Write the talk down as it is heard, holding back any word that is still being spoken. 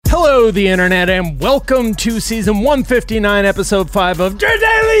Hello, the internet, and welcome to season 159, episode 5 of Der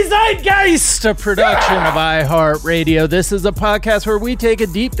Daily Zeitgeist, a production of iHeartRadio. This is a podcast where we take a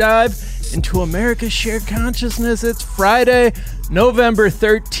deep dive into America's shared consciousness. It's Friday, November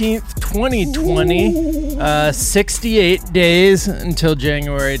 13th, 2020. 68 days until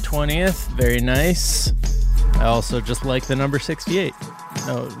January 20th. Very nice. I also just like the number 68.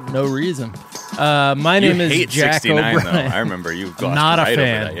 No reason. My name is Jack O'Brien. Though. I remember you got not a right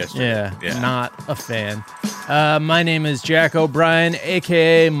fan. Over that yesterday. Yeah, not a fan. My name is Jack O'Brien,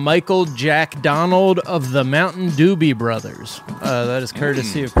 a.k.a. Michael Jack Donald of the Mountain Doobie Brothers. That is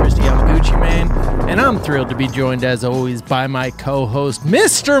courtesy of Christy Yamaguchi, man. And I'm thrilled to be joined, as always, by my co-host,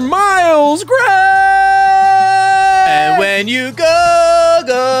 Mr. Miles Gray! And when you go,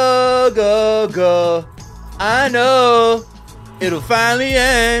 I know it'll finally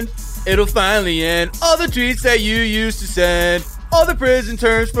end. It'll finally end. All the tweets that you used to send, all the prison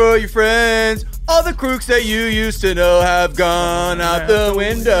terms for your friends, all the crooks that you used to know have gone out the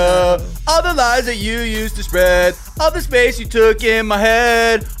window. All the lies that you used to spread, all the space you took in my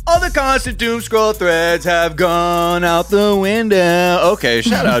head, all the constant doom scroll threads have gone out the window. Okay,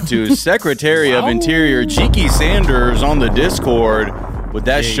 shout out to Secretary of Interior Cheeky Sanders on the Discord with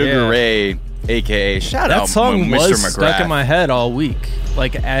that Sugar Ray, a.k.a. shout out that song Mr. was McGrath. stuck in my head all week.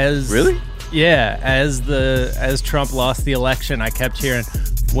 Like Really? Yeah, as Trump lost the election, I kept hearing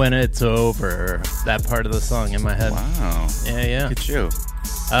 "When It's Over," that part of the song in my head. Wow. Yeah. Look at you.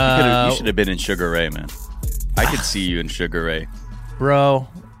 You should have been in Sugar Ray, man. I could see you in Sugar Ray. Bro,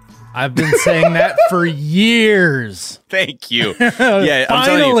 I've been saying that for years. Thank you. Yeah, I'm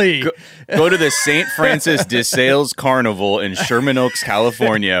Finally. telling you, go to the St. Francis de Sales Carnival in Sherman Oaks,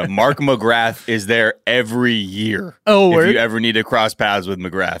 California. Mark McGrath is there every year. Oh, if you ever need to cross paths with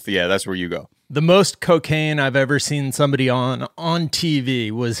McGrath, yeah, that's where you go. The most cocaine I've ever seen somebody on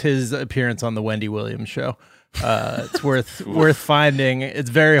TV was his appearance on the Wendy Williams show. It's worth finding. It's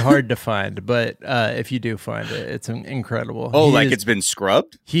very hard to find, but if you do find it, it's incredible. Oh, it's been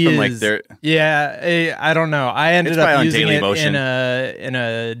scrubbed? Yeah, I don't know. I ended up using it in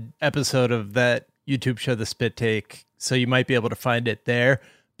a episode of that YouTube show, The Spit Take, so you might be able to find it there.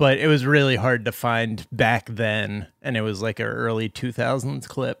 But it was really hard to find back then, and it was like an early 2000s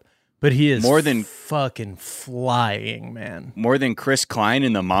clip. But he is more than fucking flying, man. More than Chris Klein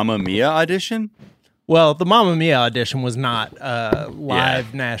in the Mamma Mia audition? Well, the Mamma Mia audition was not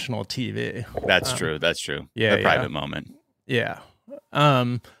live national TV. That's true. Yeah, a private moment. Yeah.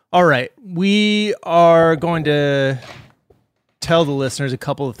 All right. We are going to tell the listeners a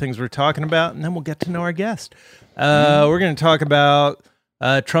couple of things we're talking about, and then we'll get to know our guest. We're going to talk about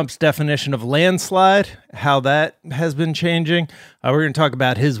Trump's definition of landslide, how that has been changing. We're going to talk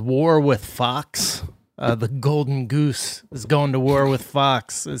about his war with Fox. The Golden Goose is going to war with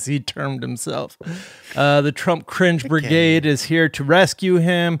Fox, as he termed himself. The Trump Cringe Brigade is here to rescue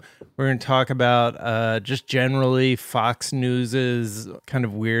him. We're going to talk about just generally Fox News's kind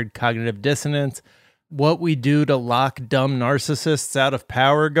of weird cognitive dissonance, what we do to lock dumb narcissists out of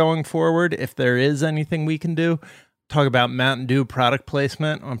power going forward, if there is anything we can do. Talk about Mountain Dew product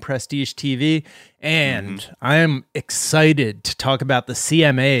placement on Prestige TV. And I am excited to talk about the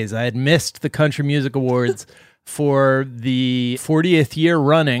CMAs. I had missed the Country Music Awards for the 40th year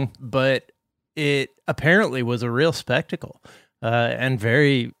running, but it apparently was a real spectacle and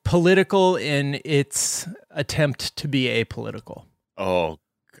very political in its attempt to be apolitical. Oh,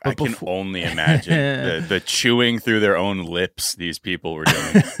 I can only imagine the chewing through their own lips these people were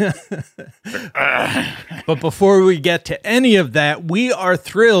doing. But before we get to any of that, we are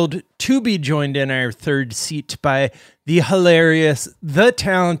thrilled to be joined in our third seat by the hilarious, the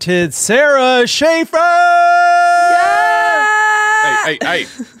talented Sarah Schaefer! Yeah! Hey.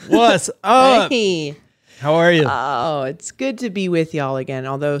 What's up? Hey. How are you? Oh, it's good to be with y'all again,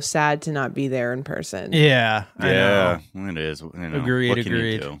 although sad to not be there in person. Yeah, I know. It is.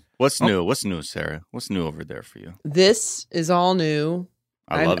 Agreed. What's new? What's new, Sarah? What's new over there for you? This is all new.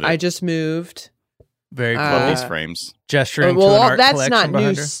 I love it. I just moved. Very cool. Love these frames. Gesturing to an art that's collection not new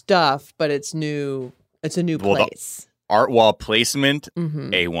her. Stuff, but it's new. It's a new place. Art wall placement,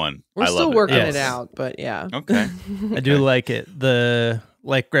 A1. We're still working it out, but yeah. Okay. I do like it. The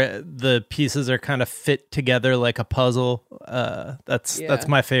pieces are kind of fit together like a puzzle. That's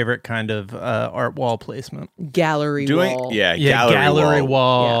my favorite kind of art wall placement. Gallery wall. Gallery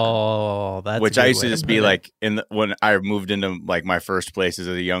wall. Yeah. That's which I used to just be like when I moved into like my first places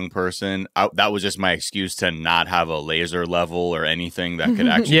as a young person. That was just my excuse to not have a laser level or anything that could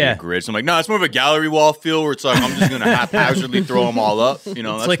actually be grid. So I'm like, no, it's more of a gallery wall feel where it's like I'm just gonna haphazardly throw them all up. You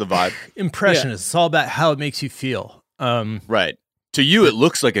know, that's like the vibe. Impressionist. It's all about how it makes you feel. Right. To you, it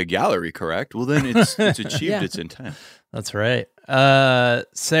looks like a gallery, correct? Well, then it's achieved its intent. That's right.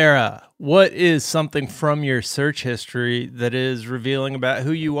 Sarah, what is something from your search history that is revealing about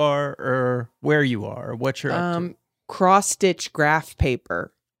who you are or where you are or what you're up to? Cross-stitch graph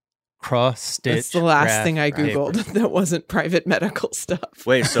paper. Cross-stitch. That's the last thing I Googled that wasn't private medical stuff.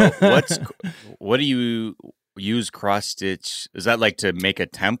 Wait, so what do you use cross-stitch? Is that like to make a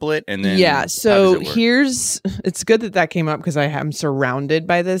template and then? Yeah, so it's good that came up because I am surrounded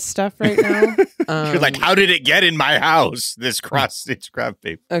by this stuff right now. You're like, how did it get in my house? This cross-stitch graph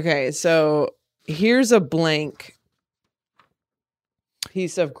paper. Okay, so here's a blank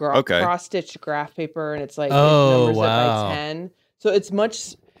piece of cross-stitch graph paper, and it's like numbers by 10. So it's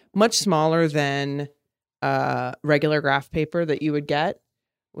much smaller than regular graph paper that you would get,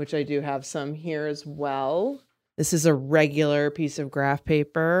 which I do have some here as well. This is a regular piece of graph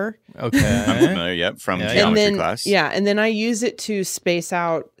paper. Okay. I'm familiar, yep, from geometry class. Yeah, and then I use it to space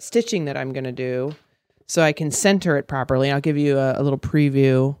out stitching that I'm going to do so I can center it properly. I'll give you a little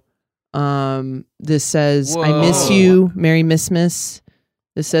preview. This says, I miss you, Merry Miss.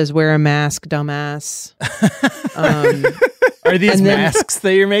 This says, wear a mask, dumbass. Are these masks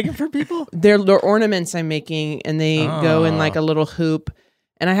that you're making for people? They're ornaments I'm making, and they go in like a little hoop.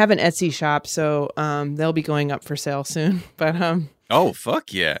 And I have an Etsy shop, so they'll be going up for sale soon. But oh,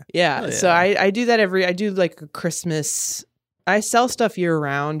 fuck yeah. Yeah. So I do that I do like a Christmas. I sell stuff year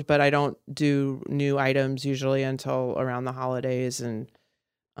round, but I don't do new items usually until around the holidays. And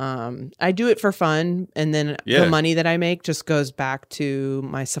I do it for fun. And then the money that I make just goes back to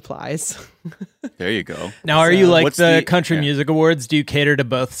my supplies. There you go. Now, are you like the Country Music Awards? Do you cater to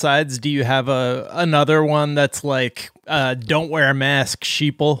both sides? Do you have another one that's like, don't wear a mask,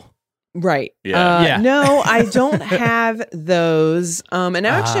 sheeple? Right. Yeah. No, I don't have those. And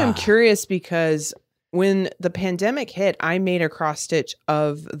actually, I'm curious because when the pandemic hit, I made a cross stitch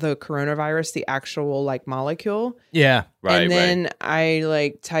of the coronavirus, the actual like molecule. Yeah. Right. And then I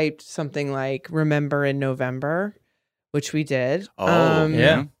like typed something like remember in November, which we did. Oh,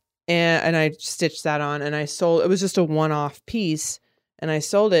 yeah. And I stitched that on and I sold, it was just a one-off piece and I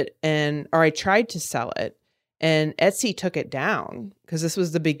sold it or I tried to sell it and Etsy took it down because this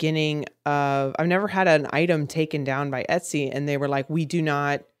was the beginning of, I've never had an item taken down by Etsy and they were like, we do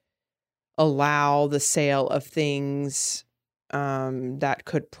not allow the sale of things that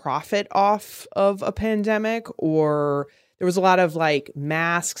could profit off of a pandemic, or there was a lot of like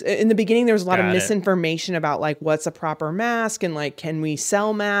masks in the beginning. There was a lot of misinformation about like what's a proper mask and like, can we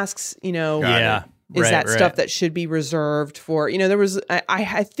sell masks? You know, is that stuff that should be reserved for, you know, there was,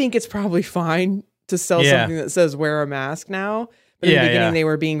 I think it's probably fine to sell something that says wear a mask now. But in the beginning they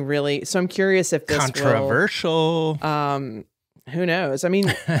were being really, so I'm curious if this controversial. Who knows? I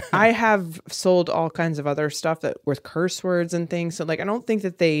mean, I have sold all kinds of other stuff that with curse words and things. So like, I don't think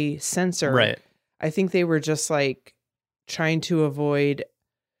that they censor. Right. I think they were just like trying to avoid,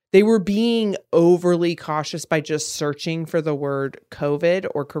 they were being overly cautious by just searching for the word COVID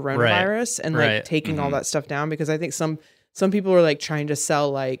or coronavirus and like taking all that stuff down. Because I think some people were like trying to sell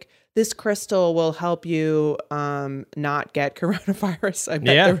like, this crystal will help you not get coronavirus. I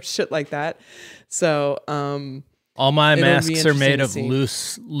bet there was shit like that. So, all my masks are made of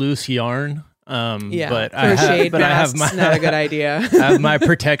loose yarn. But I have my not a good idea. I have my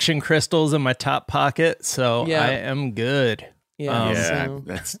protection crystals in my top pocket, so I am good.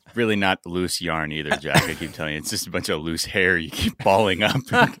 That's really not the loose yarn either, Jack. I keep telling you, it's just a bunch of loose hair you keep balling up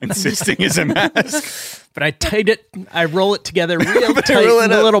and insisting is a mask. But I roll it together real tight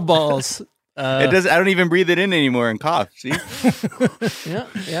into little balls. It does. I don't even breathe it in anymore and cough. See?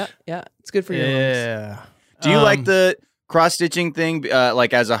 Yeah. It's good for your lungs. Do you like the cross-stitching thing?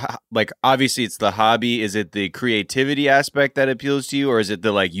 Like obviously it's the hobby. Is it the creativity aspect that appeals to you? Or is it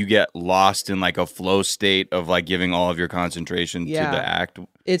the, like, you get lost in like a flow state of like giving all of your concentration to the act?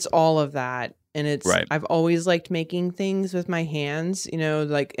 It's all of that. And it's, I've always liked making things with my hands, you know,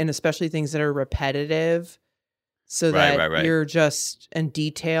 like, and especially things that are repetitive so that you're just, and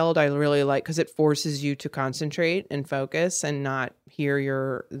detailed. I really like, cause it forces you to concentrate and focus and not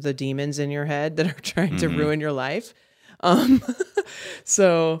hear the demons in your head that are trying to ruin your life.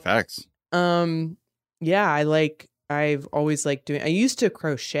 So facts. I've always liked doing, I used to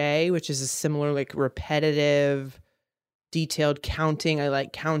crochet, which is a similar, like repetitive, detailed counting. I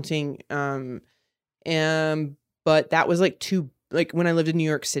like counting. But that was like too, like when I lived in New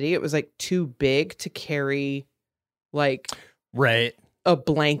York City, it was like too big to carry like a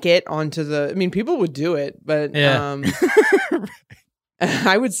blanket onto I mean, people would do it, but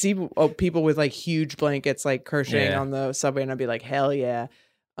I would see people with like huge blankets like crocheting on the subway and I'd be like, hell yeah.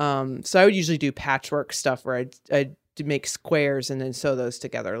 So I would usually do patchwork stuff where I'd to make squares and then sew those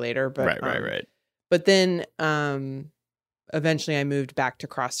together later. But Right. But then eventually I moved back to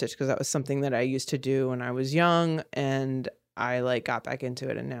cross stitch because that was something that I used to do when I was young, and I like got back into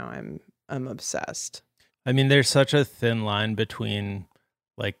it, and now I'm obsessed. I mean, there's such a thin line between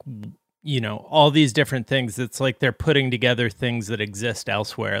like, you know, all these different things. It's like they're putting together things that exist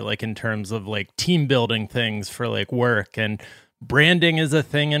elsewhere, like in terms of like team building things for like work, and branding is a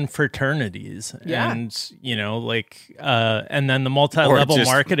thing in fraternities. Yeah. And, you know, like, and then the multi-level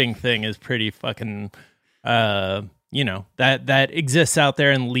marketing thing is pretty fucking, you know, that exists out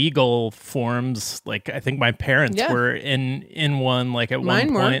there in legal forms. Like, I think my parents were in one, like at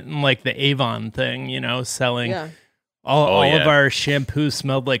one point, in like the Avon thing, you know, selling all of our shampoo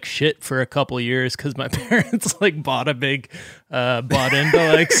smelled like shit for a couple years because my parents like bought into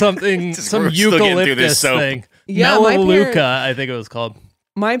like something, some eucalyptus thing. Yeah, Melaleuca, I think it was called.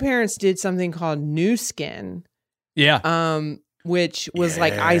 My parents did something called New Skin. Yeah. Which was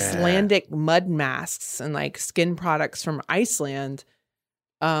like Icelandic mud masks and like skin products from Iceland.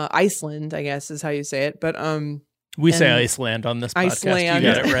 Iceland, I guess is how you say it. But we say Iceland on this podcast. Iceland.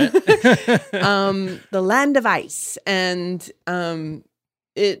 You got it right. The land of ice. And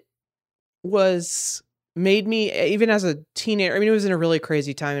it was made me, even as a teenager, I mean, it was in a really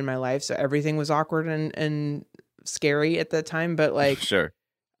crazy time in my life, so everything was awkward and scary at that time. But like, sure.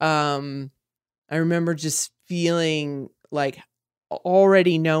 I remember just feeling like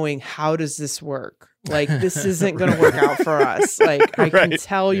already knowing, how does this work? Like, this isn't going to work out for us. Like, I can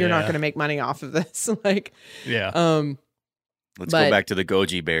tell you're not going to make money off of this. Like, let's go back to the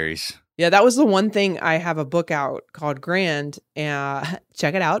goji berries. Yeah, that was the one thing. I have a book out called Grand.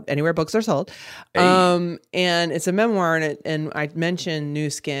 Check it out anywhere books are sold. Hey. And it's a memoir, and I mentioned New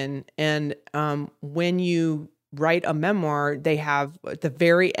Skin. And when you write a memoir, they have at the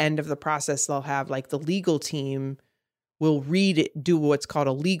very end of the process, they'll have like the legal team will do what's called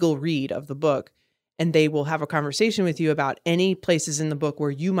a legal read of the book. And they will have a conversation with you about any places in the book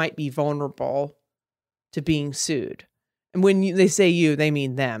where you might be vulnerable to being sued. And when they say you, they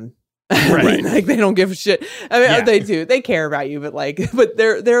mean them. Right. I mean, like, they don't give a shit. I mean, they do. They care about you, but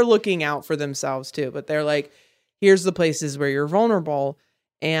they're looking out for themselves too. But they're like, here's the places where you're vulnerable.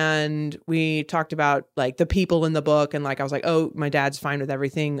 And we talked about like the people in the book, and like I was like, oh, my dad's fine with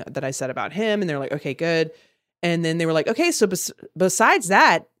everything that I said about him, and they're like, okay, good. And then they were like, okay, so besides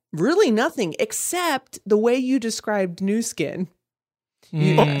that, really nothing except the way you described New Skin.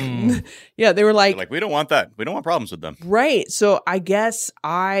 Yeah, they were like, we don't want that. We don't want problems with them. Right. So I guess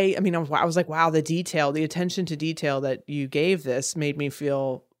I was like, wow, the attention to detail that you gave this made me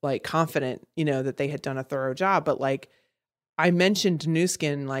feel like confident, you know, that they had done a thorough job. But like, I mentioned New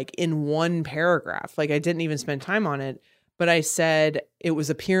Skin like in one paragraph, like I didn't even spend time on it, but I said it was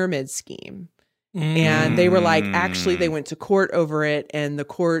a pyramid scheme. And they were like, actually, they went to court over it, and the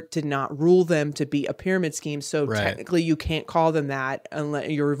court did not rule them to be a pyramid scheme. So technically, you can't call them that unless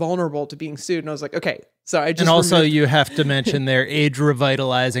you're vulnerable to being sued. And I was like, okay. So I just you have to mention their age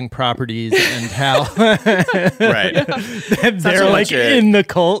revitalizing properties and how they're like in the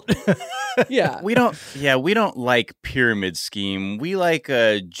cult. Yeah. We don't like pyramid scheme. We like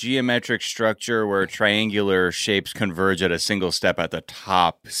a geometric structure where triangular shapes converge at a single step at the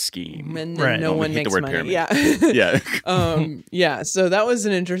top scheme. And then no one makes money. Pyramid. Yeah. Yeah. So that was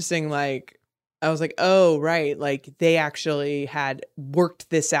an interesting, like, I was like, oh, right. Like, they actually had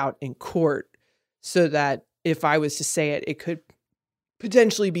worked this out in court so that if I was to say it, it could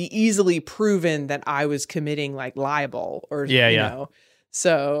potentially be easily proven that I was committing like libel or, you know.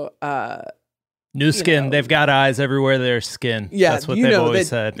 So, New Skin, they've got eyes everywhere there's skin. Yeah, that's what they've always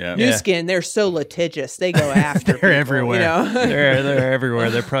said. Yeah. New Skin, they're so litigious. They go after they're people, everywhere. You know? they're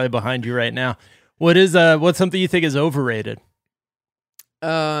everywhere. They're probably behind you right now. What's something you think is overrated?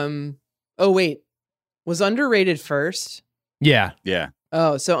 Oh wait. Was underrated first? Yeah.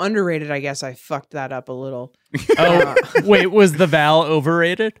 Oh, so underrated, I guess I fucked that up a little. Wait, was the Val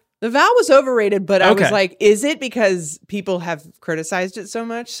overrated? The Val was overrated, but I was like, is it because people have criticized it so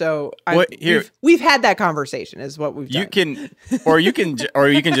much? So we've had that conversation is what we've done. You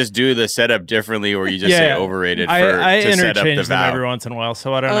can just do the setup differently, or you just say overrated I to set up the interchange them Val. every once in a while,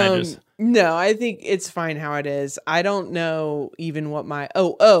 so why don't I just... No, I think it's fine how it is. I don't know even what my...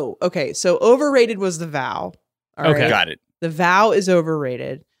 okay. So overrated was the Val. All right? Got it. The Vow is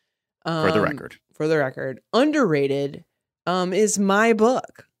overrated. For the record. Underrated is my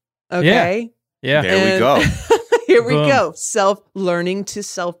book. Okay? Yeah. There we go. Here we go. Learning to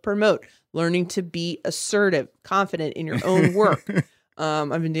self-promote. Learning to be assertive, confident in your own work.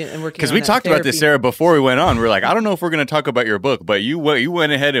 I've been working because we talked about this, Sarah, before we went on. We're like, I don't know if we're going to talk about your book, but you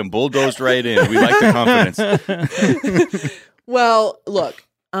went ahead and bulldozed right in. We like the confidence. Well, look,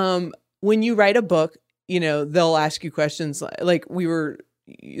 when you write a book, they'll ask you questions like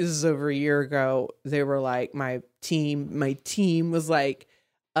this is over a year ago. They were like, my team was like,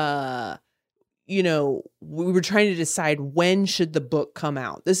 we were trying to decide when should the book come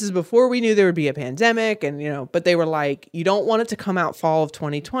out. This is before we knew there would be a pandemic, and but they were like, you don't want it to come out fall of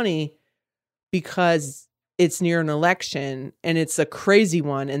 2020 because it's near an election and it's a crazy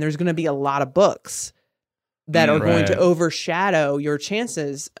one, and there's going to be a lot of books that are going to overshadow your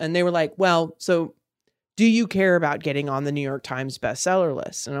chances. And they were like, well, so do you care about getting on the New York Times bestseller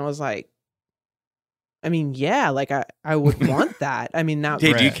list? And I was like, I mean, yeah, like I would want that. I mean,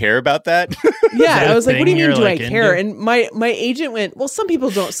 hey, do you care about that? Yeah, I was like, what do you mean, do I like care? And my agent went, well, some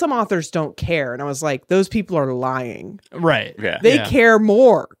people don't, some authors don't care. And I was like, those people are lying. Right. Yeah. They care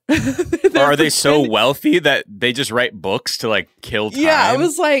more. Or are they so wealthy that they just write books to like kill time? Yeah, I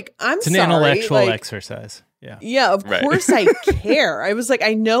was like, it's an intellectual exercise. Yeah. Yeah, of course I care. I was like,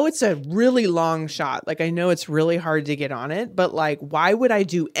 I know it's a really long shot. Like, I know it's really hard to get on it, but like, why would I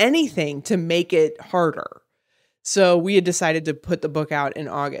do anything to make it harder? So we had decided to put the book out in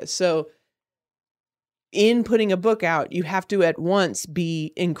August. So in putting a book out, you have to at once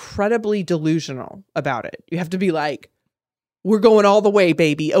be incredibly delusional about it. You have to be like, we're going all the way,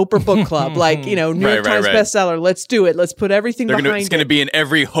 baby. Oprah Book Club, like, New York Times bestseller. Let's do it. Let's put everything behind it. It's going to be in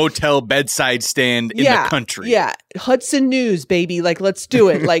every hotel bedside stand in the country. Yeah. Hudson News, baby. Like, let's do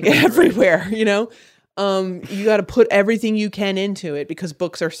it. Like everywhere, You got to put everything you can into it because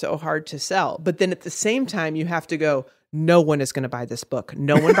books are so hard to sell. But then at the same time, you have to go, no one is going to buy this book.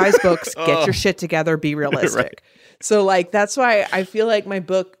 No one buys books. Get your shit together. Be realistic. Right. So like, that's why I feel like my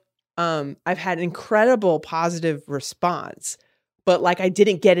book, I've had incredible positive response, but like I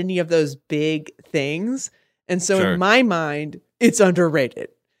didn't get any of those big things. And so in my mind, it's underrated.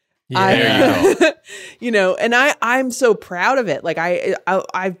 Yeah. And I'm so proud of it. Like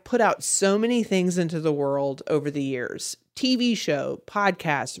I've put out so many things into the world over the years, TV show,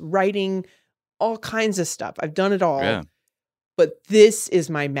 podcast, writing, all kinds of stuff. I've done it all, but this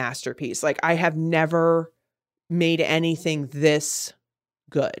is my masterpiece. Like I have never made anything this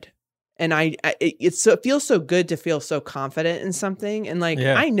good. And it feels so good to feel so confident in something. And like,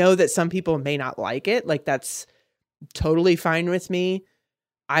 I know that some people may not like it. Like that's totally fine with me.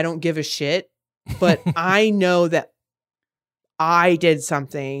 I don't give a shit, but I know that I did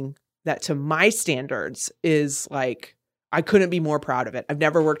something that to my standards is like, I couldn't be more proud of it. I've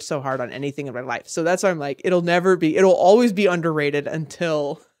never worked so hard on anything in my life. So that's why I'm like, it'll always be underrated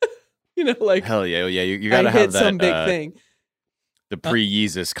until, like, hell yeah. Yeah. You got to have that. Some big thing. The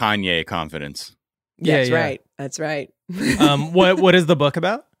pre-Yeezus Kanye confidence. That's right. That's right. What is the book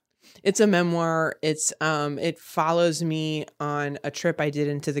about? It's a memoir. It follows me on a trip I did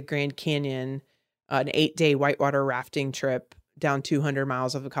into the Grand Canyon, an 8-day whitewater rafting trip down 200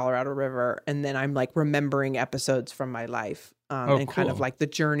 miles of the Colorado River. And then I'm like remembering episodes from my life and kind of like the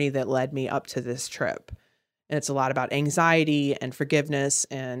journey that led me up to this trip. And it's a lot about anxiety and forgiveness.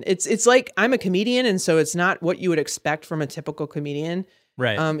 And it's like I'm a comedian. And so it's not what you would expect from a typical comedian.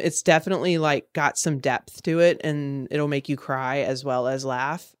 Right. It's definitely like got some depth to it and it'll make you cry as well as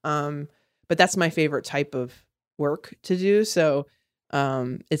laugh. But that's my favorite type of work to do. So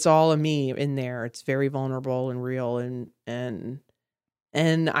it's all of me in there. It's very vulnerable and real. And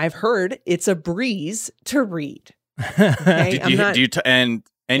I've heard it's a breeze to read. Okay?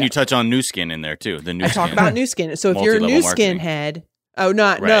 You touch on New Skin in there too. The New I Skin. talk about New Skin. So if you're a New Skin head, no,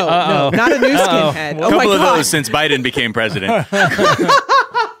 not a New Skin head. A couple of those since Biden became president.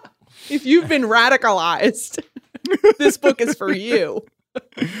 If you've been radicalized, this book is for you.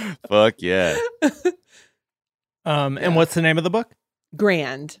 Fuck yeah. And what's the name of the book?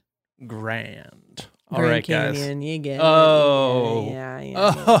 Grand. All right, guys. Canyon, you get it.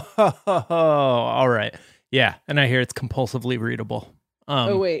 Yeah. All right. Yeah, and I hear it's compulsively readable.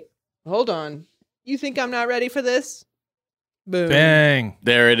 Wait. Hold on. You think I'm not ready for this? Boom. Bang.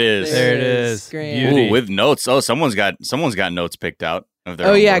 There it is. There it is. Great. Ooh, with notes. Oh, someone's got notes picked out of their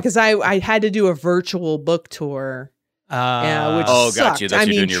own book. Because I had to do a virtual book tour. Which sucked. Got you. That's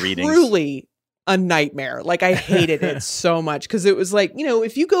you doing your readings. Truly a nightmare. Like I hated it so much because it was like,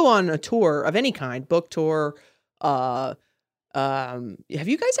 if you go on a tour of any kind, book tour, have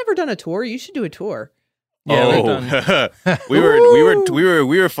you guys ever done a tour? You should do a tour. Yeah, we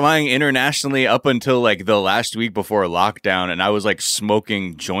were flying internationally up until like the last week before lockdown, and I was like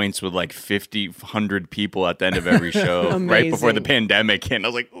smoking joints with like 100 people at the end of every show right before the pandemic hit. I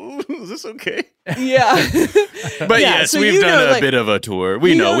was like, ooh. Is this okay? Yeah. But yes, so we've done a bit of a tour.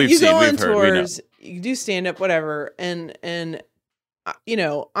 We know, we've seen, we've heard, we know. You do stand up, whatever. And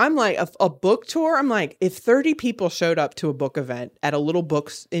I'm like a book tour. I'm like, if 30 people showed up to a book event at a little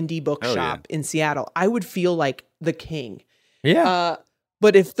indie bookshop in Seattle, I would feel like the king. Yeah.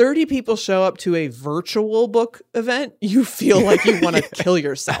 But if 30 people show up to a virtual book event, you feel like you want to kill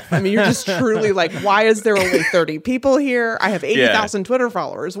yourself. I mean, you're just truly like, why is there only 30 people here? I have 80,000 Twitter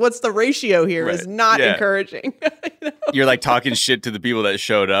followers. What's the ratio here? Right. Is not encouraging. You're like talking shit to the people that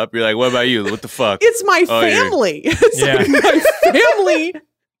showed up. You're like, what about you? What the fuck? It's my family. It's like my family.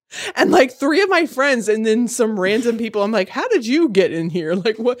 And like 3 of my friends and then some random people. I'm like, how did you get in here?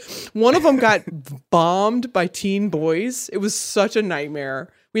 Like what? One of them got bombed by teen boys. It was such a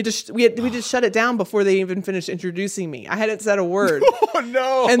nightmare. We just shut it down before they even finished introducing me. I hadn't said a word. Oh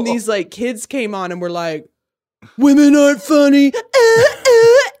no. And these like kids came on and were like, women aren't funny.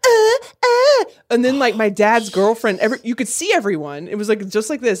 And then like my dad's girlfriend, you could see everyone. It was like just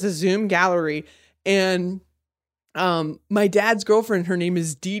like this, a Zoom gallery. And my dad's girlfriend, her name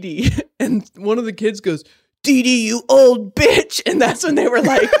is Dee Dee, and one of the kids goes, Dee Dee, you old bitch. And that's when they were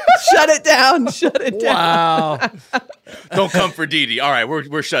like, shut it down. Wow. Don't come for Dee Dee. All right,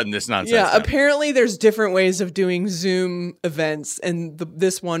 we're shutting this nonsense down. Apparently there's different ways of doing Zoom events, and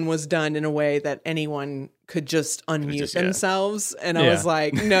this one was done in a way that anyone could just unmute themselves. And I was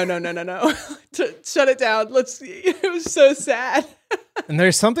like, no. Shut it down. It was so sad. And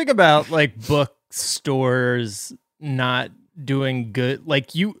there's something about like bookstores not doing good.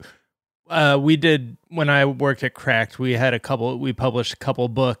 Like we did when I worked at Cracked, we published a couple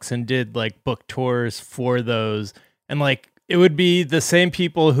books and did like book tours for those. And like, it would be the same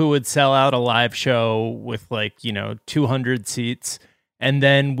people who would sell out a live show with like, 200 seats. And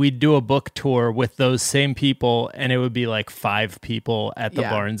then we'd do a book tour with those same people, and it would be like 5 people at the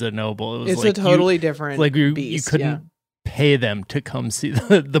Barnes and Noble. It's like a totally different like you beast, couldn't pay them to come see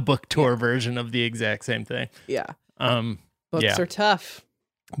the book tour version of the exact same thing. Yeah. Books are tough.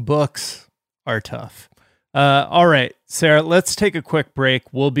 Books are tough. All right, Sarah, let's take a quick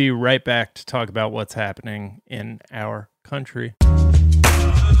break. We'll be right back to talk about what's happening in our country.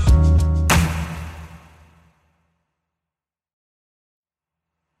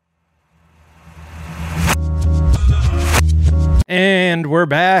 And we're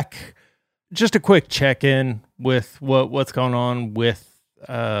back. Just a quick check-in with what's going on with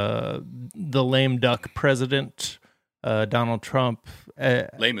the lame duck president, Donald Trump.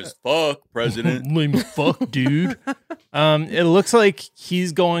 Lame as fuck, president. Lame as fuck, dude. It looks like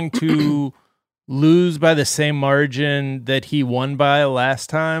he's going to lose by the same margin that he won by last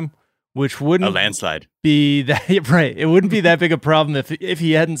time, which wouldn't a landslide be that right. It wouldn't be that big a problem if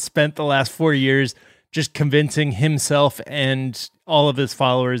he hadn't spent the last 4 years just convincing himself and all of his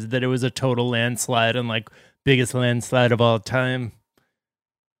followers that it was a total landslide and like biggest landslide of all time.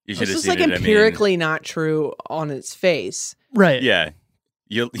 It's just like empirically not true on its face. Right. Yeah.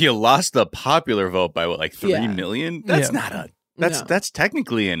 You lost the popular vote by what, like 3 million? That's not that's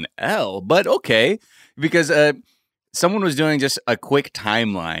technically an L, but okay. Because someone was doing just a quick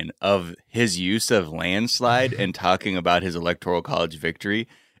timeline of his use of landslide and talking about his electoral college victory.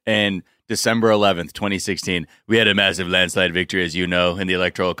 And December 11th, 2016, we had a massive landslide victory, as you know, in the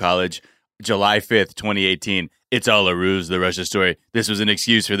Electoral College. July 5th, 2018, it's all a ruse, the Russia story. This was an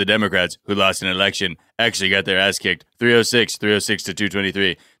excuse for the Democrats who lost an election, actually got their ass kicked. 306 to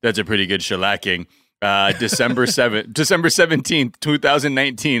 223. That's a pretty good shellacking. December 17th,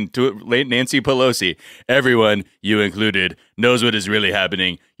 2019, to late Nancy Pelosi. Everyone, you included, knows what is really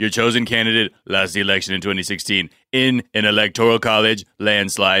happening. Your chosen candidate lost the election in 2016 in an electoral college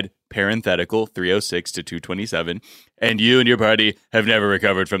landslide, parenthetical 306 to 227. And you and your party have never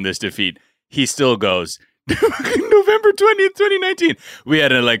recovered from this defeat. He still goes. November 20th, 2019. We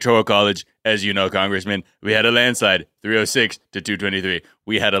had an electoral college, as you know, Congressman. We had a landslide, 306 to 223.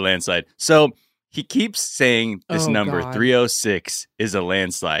 We had a landslide. So he keeps saying this number, 306, is a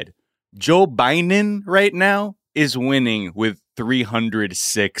landslide. Joe Biden right now is winning with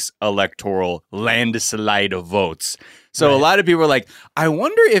 306 electoral landslide votes. So a lot of people are like, I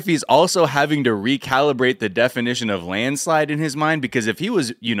wonder if he's also having to recalibrate the definition of landslide in his mind, because if he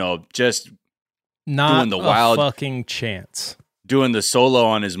was, just not doing the wild fucking chance. Doing the solo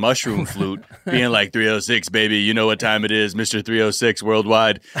on his mushroom flute, being like 306, baby, you know what time it is, Mr. 306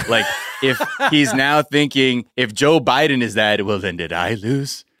 worldwide. Like, if he's now thinking, if Joe Biden is that, well, then did I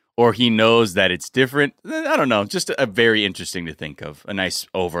lose? Or he knows that it's different. I don't know. Just a very interesting to think of. A nice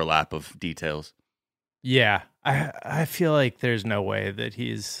overlap of details. Yeah. I feel like there's no way that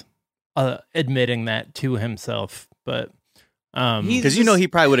he's admitting that to himself. But Because you know he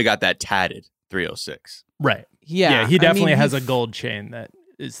probably would have got that tatted 306. Right. Yeah. He definitely has a gold chain that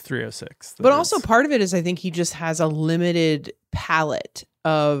is 306. But also part of it is I think he just has a limited palette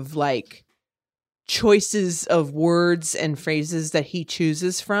of like choices of words and phrases that he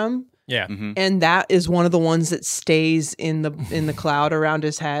chooses from. Yeah. Mm-hmm. And that is one of the ones that stays in the cloud around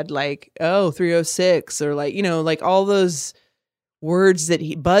his head, like, 306, or like, like all those words that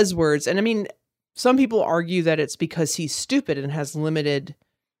buzzwords. And I mean, some people argue that it's because he's stupid and has limited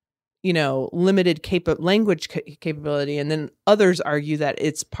language capability. And then others argue that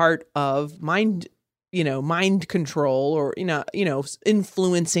it's part of mind control, or,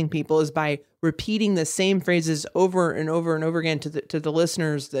 influencing people is by repeating the same phrases over and over and over again to the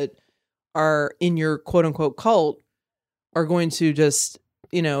listeners that are in your quote unquote cult, are going to just,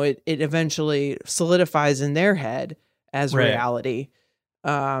 it eventually solidifies in their head as reality.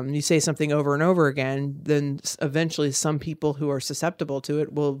 You say something over and over again, then eventually some people who are susceptible to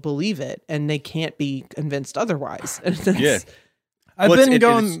it will believe it, and they can't be convinced otherwise. Yeah. I've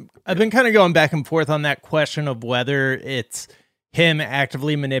been kind of going back and forth on that question of whether it's him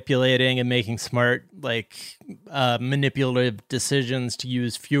actively manipulating and making smart, like manipulative decisions to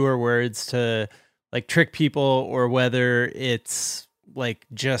use fewer words to like trick people, or whether it's like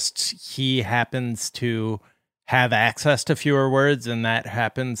just he happens to have access to fewer words and that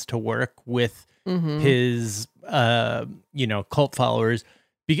happens to work with his cult followers.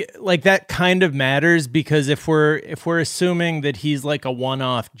 Like that kind of matters, because if we're assuming that he's like a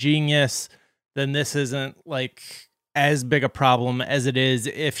one-off genius, then this isn't like as big a problem as it is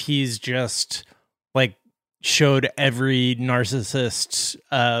if he's just like showed every narcissist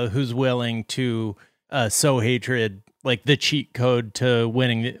who's willing to sow hatred like the cheat code to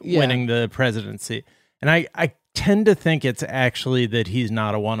winning the presidency. And I tend to think it's actually that he's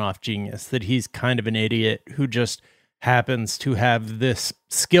not a one-off genius, that he's kind of an idiot who just happens to have this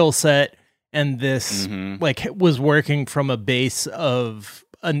skill set, and this like was working from a base of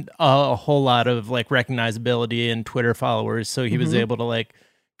a whole lot of like recognizability and Twitter followers, so he was able to like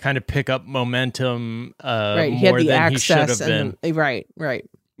kind of pick up momentum more than he should have been. Right.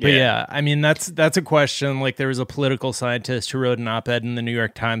 But yeah, I mean that's a question. Like there was a political scientist who wrote an op-ed in the New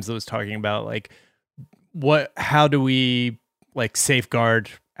York Times that was talking about like how do we like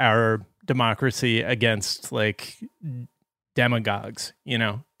safeguard our democracy against like demagogues,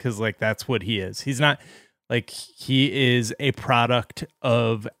 because like that's what he is. He's not like, he is a product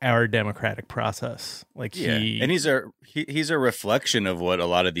of our democratic process. Like and he's a reflection of what a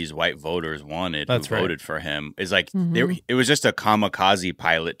lot of these white voters wanted. That's who voted for him. Is like it was just a kamikaze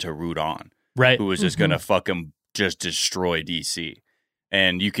pilot to root on, right? Who was just gonna fucking just destroy DC.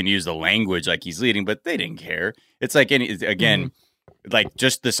 And you can use the language like he's leading, but they didn't care. It's like like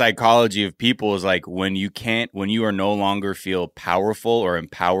just the psychology of people is like when you are no longer feel powerful or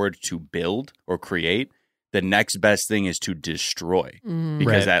empowered to build or create, the next best thing is to destroy,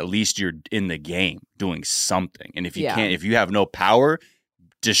 because at least you're in the game doing something. And if you can't, if you have no power,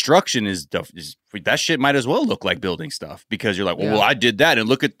 destruction is that shit might as well look like building stuff, because you're like, well, I did that and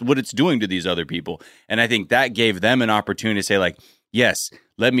look at what it's doing to these other people. And I think that gave them an opportunity to say like, yes,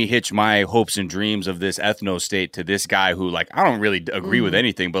 let me hitch my hopes and dreams of this ethno state to this guy who, like, I don't really agree with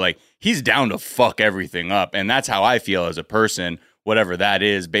anything, but like he's down to fuck everything up. And that's how I feel as a person, whatever that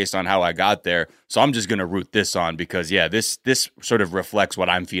is, based on how I got there. So I'm just going to root this on because, this sort of reflects what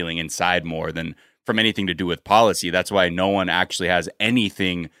I'm feeling inside more than from anything to do with policy. That's why no one actually has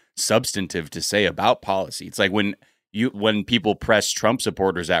anything substantive to say about policy. It's like when people press Trump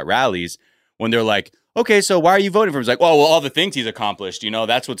supporters at rallies, when they're like, okay, so why are you voting for him? It's like, well, all the things he's accomplished,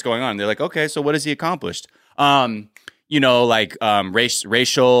 that's what's going on. And they're like, okay, so what has he accomplished?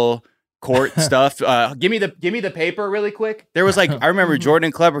 Racial court stuff. Give me the paper really quick. There was like, I remember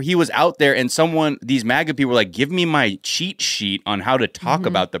Jordan Kleber, he was out there and these MAGA people were like, give me my cheat sheet on how to talk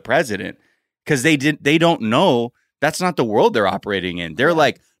about the president. Because they don't know, that's not the world they're operating in. They're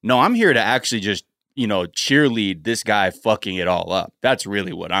like, no, I'm here to actually just, cheerlead this guy fucking it all up. That's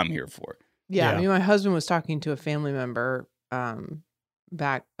really what I'm here for. Yeah, I mean, my husband was talking to a family member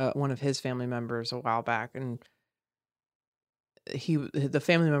back, one of his family members a while back, and the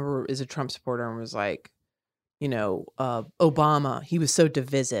family member is a Trump supporter and was like, Obama, he was so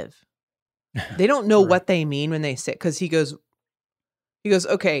divisive. They don't know what they mean when they say, because he goes,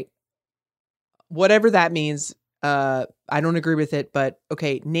 okay, whatever that means, I don't agree with it, but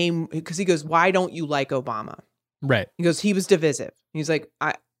okay, name, because he goes, why don't you like Obama? Right. He goes, he was divisive. He's like,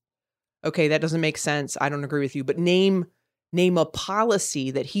 okay, that doesn't make sense. I don't agree with you, but name a policy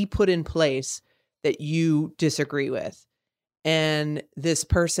that he put in place that you disagree with. And this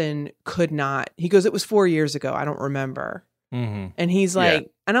person could not. He goes, it was 4 years ago. I don't remember. And he's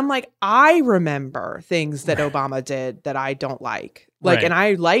like, and I'm like, I remember things that Obama did that I don't like. Like, and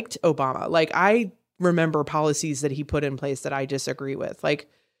I liked Obama. Like, I remember policies that he put in place that I disagree with. Like,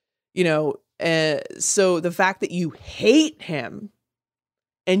 you know, so the fact that you hate him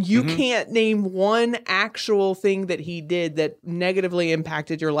and you can't name one actual thing that he did that negatively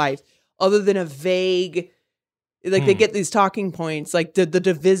impacted your life other than a vague, like they get these talking points, like the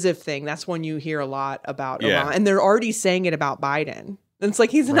divisive thing. That's when you hear a lot about Obama. And they're already saying it about Biden. And it's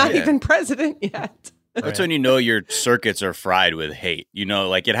like, he's not even president yet. That's when you know your circuits are fried with hate. You know,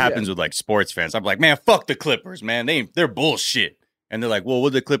 like it happens with like sports fans. I'm like, man, fuck the Clippers, man. They're bullshit. And they're like, well,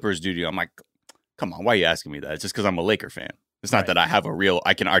 what did the Clippers do to you? I'm like, come on, why are you asking me that? It's just because I'm a Laker fan. It's not that I have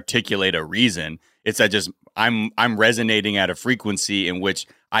I can articulate a reason. It's that just I'm resonating at a frequency in which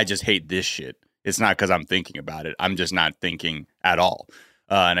I just hate this shit. It's not because I'm thinking about it. I'm just not thinking at all.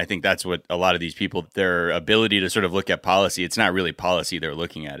 And I think that's what a lot of these people, their ability to sort of look at policy, it's not really policy they're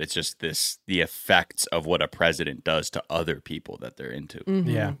looking at. It's just the effects of what a president does to other people that they're into.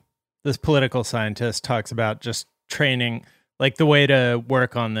 Yeah. This political scientist talks about just training. Like the way to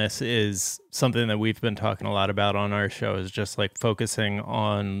work on this is something that we've been talking a lot about on our show, is just like focusing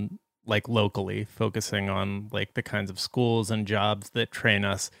on like locally, focusing on like the kinds of schools and jobs that train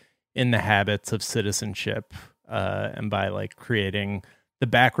us in the habits of citizenship, and by like creating the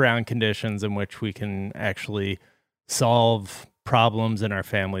background conditions in which we can actually solve problems in our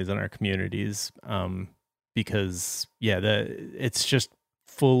families and our communities. Because it's just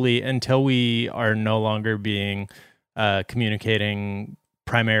fully, until we are no longer being communicating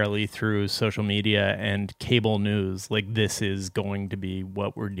primarily through social media and cable news, like this is going to be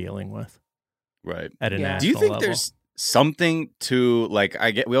what we're dealing with, right? At a national Do you think level. There's something to like?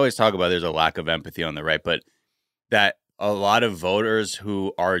 We always talk about there's a lack of empathy on the right, but that a lot of voters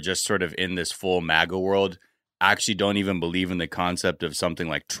who are just sort of in this full MAGA world actually don't even believe in the concept of something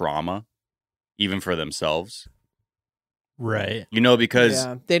like trauma, even for themselves, right? You know, because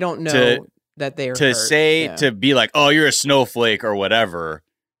they don't know that they are to hurt. say to be like, oh, you're a snowflake or whatever.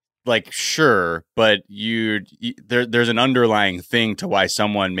 Like, sure, but there's an underlying thing to why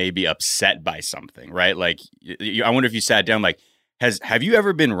someone may be upset by something, right? Like, I wonder if you sat down, like, have you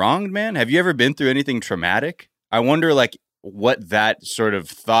ever been wronged, man? Have you ever been through anything traumatic? I wonder, like, what that sort of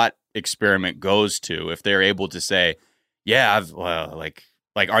thought experiment goes to if they're able to say, yeah,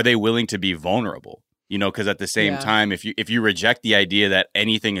 are they willing to be vulnerable? You know, because at the same time, if you reject the idea that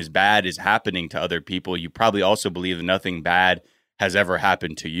anything is bad is happening to other people, you probably also believe that nothing bad has ever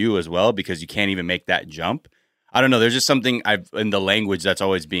happened to you as well, because you can't even make that jump. I don't know. There's just something in the language that's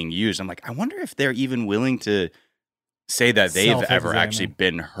always being used. I'm like, I wonder if they're even willing to say that they've ever actually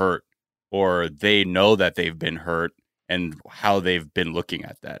been hurt, or they know that they've been hurt and how they've been looking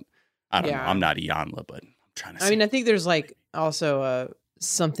at that. I don't know. I'm not Iyanla, but I'm trying to say. I mean, I think there's like also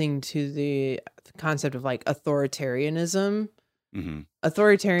something to the concept of like authoritarianism.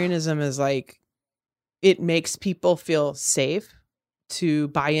 Authoritarianism is like, it makes people feel safe to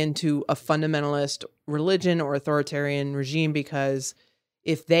buy into a fundamentalist religion or authoritarian regime, because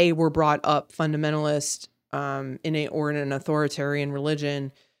if they were brought up fundamentalist in an authoritarian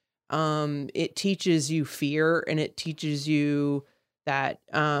religion, it teaches you fear, and it teaches you that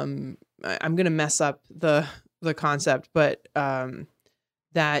I'm going to mess up the concept, but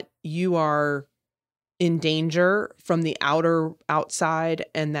that you are in danger from the outside,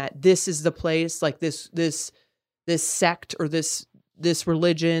 and that this is the place, like this sect or this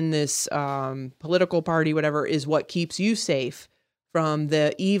religion, this political party, whatever, is what keeps you safe from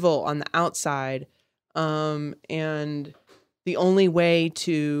the evil on the outside. And the only way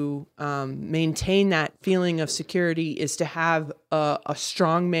to maintain that feeling of security is to have a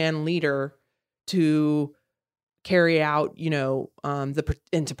strongman leader to carry out, and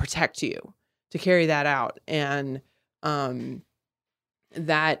to protect you, to carry that out. And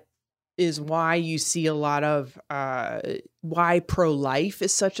that is why you see a lot of why pro-life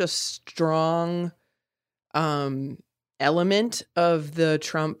is such a strong element of the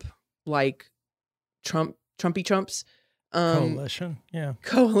Trumpy Trumps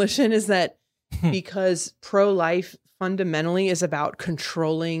coalition, is that because pro-life fundamentally is about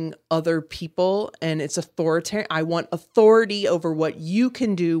controlling other people, and it's authoritarian. I want authority over what you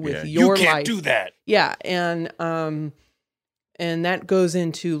can do with your life. You can't do that. Yeah, and that goes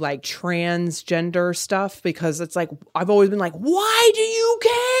into like transgender stuff, because it's like, I've always been like, why do you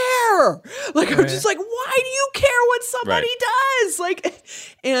care? Like, I'm just like, why do you care what somebody does? Like,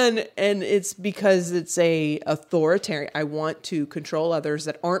 and it's because it's a authoritarian. I want to control others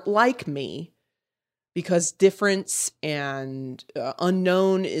that aren't like me, because difference and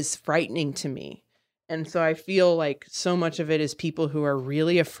unknown is frightening to me. And so I feel like so much of it is people who are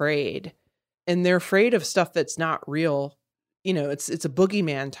really afraid, and they're afraid of stuff that's not real. You know, it's a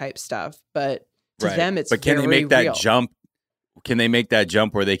boogeyman type stuff, but to them it's But can very they make that real. jump? Can they make that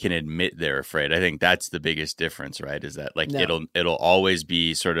jump where they can admit they're afraid? I think that's the biggest difference, right? Is that like No. it'll always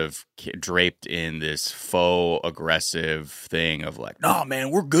be sort of draped in this faux aggressive thing of like, no, man,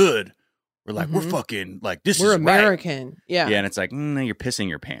 we're good. We're like, we're fucking like this. We're is right. American. Yeah. Yeah, and it's like, no, you're pissing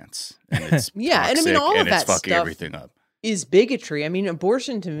your pants, and it's Yeah, and I mean, toxic, all of and it's that fucking stuff everything up. is bigotry. I mean,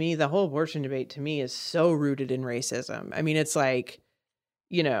 abortion to me, the whole abortion debate to me is so rooted in racism. I mean, it's like,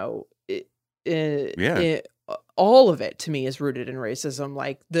 you know, all of it to me is rooted in racism,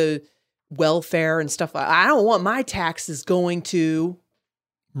 like the welfare and stuff. I don't want my taxes going to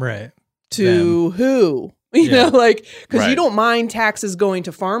Right. who, you Yeah. know, like, because you Right. don't mind taxes going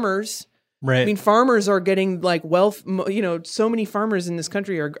to farmers. Right. I mean, farmers are getting like you know, so many farmers in this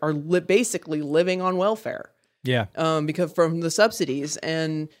country are basically living on welfare. Yeah. Because from the subsidies,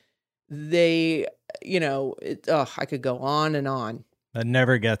 and they, you know, I could go on and on. That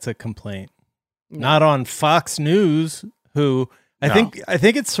never gets a complaint. No. Not on Fox News, who I No.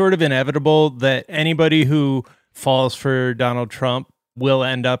 think it's sort of inevitable that anybody who falls for Donald Trump will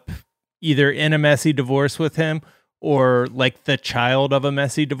end up either in a messy divorce with him or like the child of a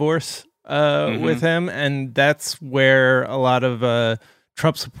messy divorce with him. And that's where a lot of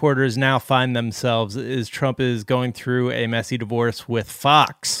Trump supporters now find themselves, is Trump is going through a messy divorce with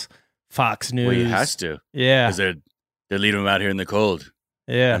Fox News. Well, he has to, Yeah. because they're leaving him out here in the cold.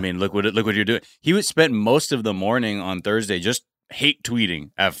 Yeah. I mean, look what you're doing. He would spend most of the morning on Thursday just hate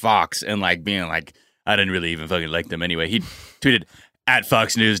tweeting at Fox and like being like, I didn't really even fucking like them anyway. He tweeted, at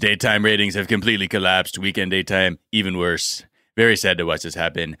Fox News, daytime ratings have completely collapsed. Weekend daytime, even worse. Very sad to watch this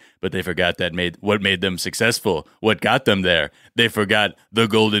happen, but they forgot what made them successful. What got them there? They forgot the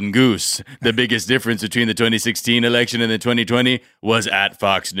golden goose. The biggest difference between the 2016 election and the 2020 was at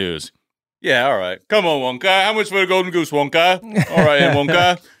Fox News. Yeah, all right. Come on, Wonka. How much for the golden goose, Wonka? All right,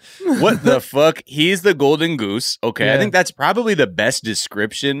 Wonka. What the fuck? He's the golden goose. Okay, Yeah. I think that's probably the best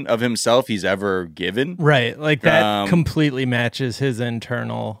description of himself he's ever given. Right. Like that completely matches his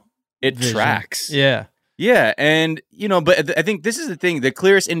internal It vision. tracks. Yeah. Yeah, and, you know, but I think this is the thing, the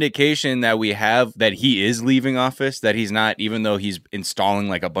clearest indication that we have that he is leaving office, that he's not, even though he's installing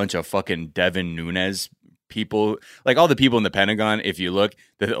like a bunch of fucking Devin Nunes people, like all the people in the Pentagon, if you look,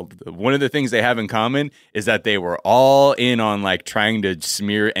 one of the things they have in common is that they were all in on like trying to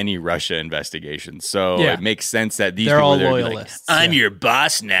smear any Russia investigations. So Yeah. it makes sense that these They're people all are there to be loyalists, like, I'm yeah. your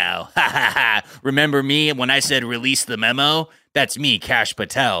boss now. Ha ha ha. Remember me when I said release the memo? That's me, Kash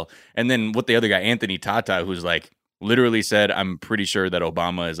Patel. And then what the other guy, Anthony Tata, who's like literally said, I'm pretty sure that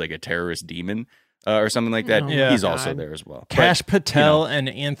Obama is like a terrorist demon or something like that. Yeah. He's also God. there as well. Kash But, Patel you know, and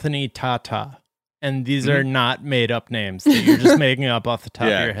Anthony Tata. And these are not made up names that you're just making up off the top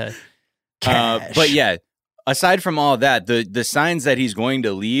Yeah. of your head. Kash. but yeah, aside from all that, the signs that he's going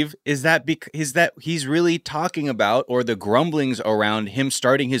to leave is that he's really talking about, or the grumblings around him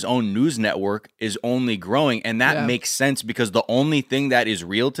starting his own news network is only growing. And that makes sense, because the only thing that is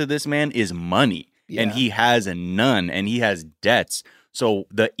real to this man is money. And he has none, and he has debts. So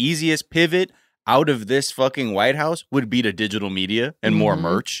the easiest pivot out of this fucking White House would be to digital media and more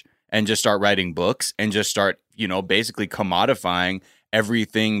merch, and just start writing books and just start, you know, basically commodifying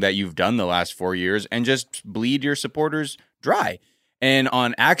everything that you've done the last 4 years and just bleed your supporters dry. And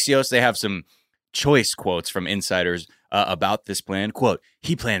on Axios, they have some choice quotes from insiders about this plan. Quote,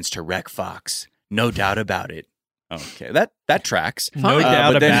 he plans to wreck Fox. No doubt about it. Okay, that tracks. No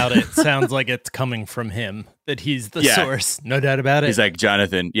doubt but then- about it. Sounds like it's coming from him, that he's the Yeah. source. No doubt about it. He's like,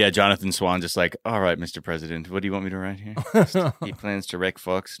 Jonathan Swan, just like, all right, Mr. President, what do you want me to write here? He plans to wreck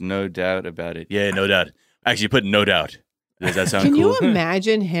Fox. No doubt about it. Yeah, no doubt. Actually, put no doubt. Does that sound Can cool? you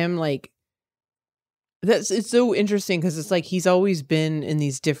imagine him like? It's so interesting, because it's like he's always been in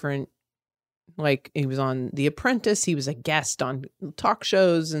these different, like he was on The Apprentice, he was a guest on talk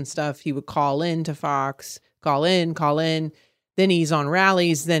shows and stuff. He would call in to Fox, call in. Then he's on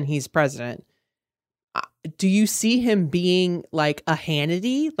rallies. Then he's president. Do you see him being like a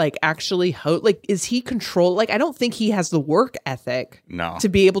Hannity, like actually like, is he control? Like, I don't think he has the work ethic No. to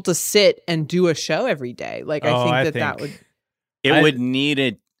be able to sit and do a show every day. Like, I think that would. It would need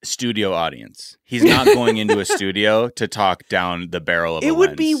a studio audience. He's not going into a studio to talk down the barrel of a It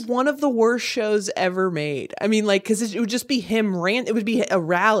would be lens. one of the worst shows ever made. I mean, like, because it would just be him it would be a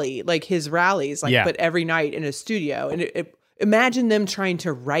rally, like his rallies, like, Yeah. but every night in a studio. And imagine them trying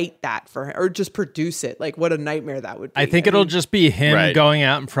to write that for him or just produce it. Like, what a nightmare that would be. I think it'll just be him Right. going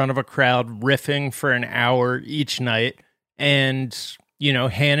out in front of a crowd, riffing for an hour each night, and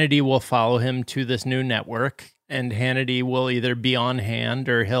Hannity will follow him to this new network, and Hannity will either be on hand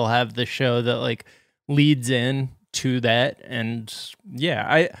or he'll have the show that like leads in to that. And yeah,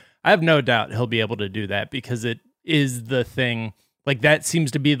 I have no doubt he'll be able to do that because it is the thing. Like that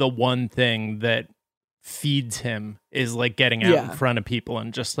seems to be the one thing that feeds him is like getting out in front of people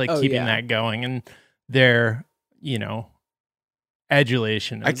and just like keeping that going. And their,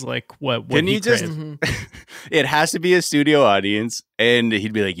 adulation is like what can he you just it has to be a studio audience, and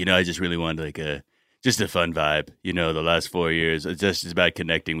he'd be like, I just really wanted like just a fun vibe. The last 4 years it's just about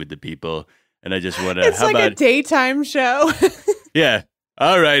connecting with the people, and I just want to. It's like a daytime show. Yeah.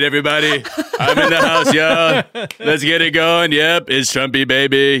 All right, everybody. I'm in the house, y'all. Let's get it going. Yep, it's Trumpy,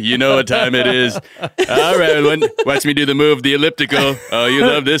 baby. You know what time it is. All right, everyone. Watch me do the move, the elliptical. Oh, you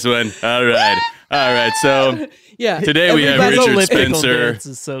love this one. All right. So today we have Richard Spencer. This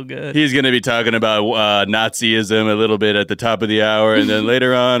is so good. He's going to be talking about Nazism a little bit at the top of the hour, and then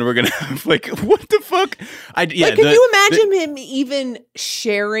later on we're going to have like, what the fuck? Can you imagine him even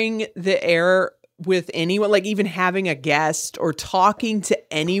sharing the air with anyone, like even having a guest or talking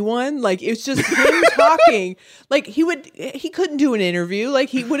to anyone? Like it's just him talking. Like he couldn't do an interview. Like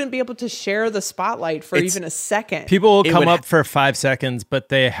he wouldn't be able to share the spotlight for even a second. People will come up for 5 seconds, but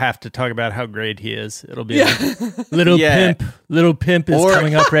they have to talk about how great he is. It'll be like, little pimp is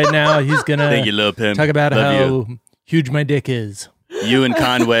coming up right now. He's gonna thank you, little pimp. Talk about how huge my dick is. You and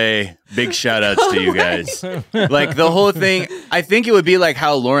Conway, big shout outs to you guys. Like the whole thing, I think it would be like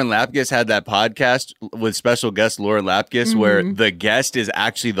how Lauren Lapkus had that podcast with special guest Lauren Lapkus, where the guest is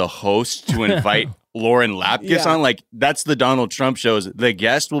actually the host to invite Lauren Lapkus on. Like that's the Donald Trump shows. The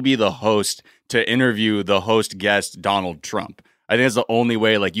guest will be the host to interview the host guest Donald Trump. I think that's the only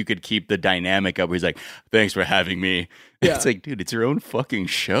way like you could keep the dynamic up where he's like, thanks for having me. Yeah. It's like, dude, it's your own fucking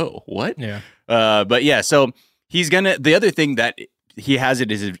show. What? Yeah. But yeah, so he's the other thing that he has it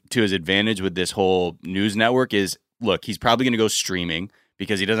to his advantage with this whole news network is, look, he's probably going to go streaming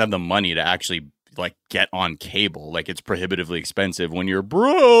because he doesn't have the money to actually like get on cable. Like it's prohibitively expensive when you're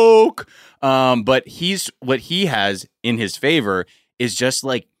broke. But what he has in his favor is just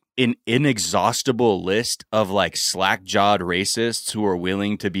like an inexhaustible list of like slack-jawed racists who are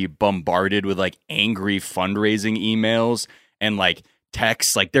willing to be bombarded with like angry fundraising emails and like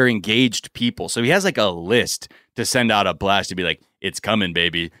texts. Like they're engaged people. So he has like a list to send out a blast to be like, it's coming,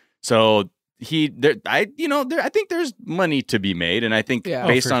 baby. So I think there's money to be made. And I think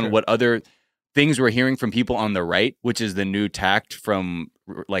based on what other things we're hearing from people on the right, which is the new tact from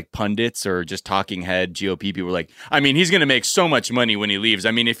like pundits or just talking head GOP people, like, I mean, he's going to make so much money when he leaves.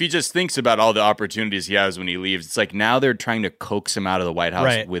 I mean, if he just thinks about all the opportunities he has when he leaves, it's like now they're trying to coax him out of the White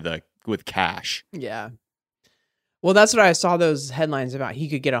House with cash. Yeah. Well, that's what I saw those headlines about. He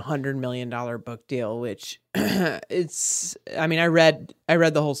could get $100 million book deal, which I read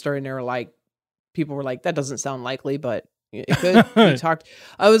the whole story and they were like, people were like, that doesn't sound likely, but it could.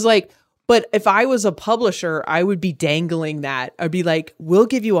 I was like, but if I was a publisher, I would be dangling that. I'd be like, we'll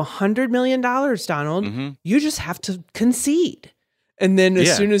give you $100 million, Donald. Mm-hmm. You just have to concede. And then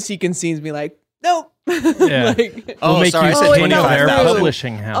as soon as he concedes, be like, nope. Yeah. We'll make you king of our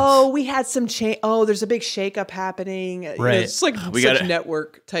publishing house. Oh, we had some change. Oh, there's a big shakeup happening. Right. It's like such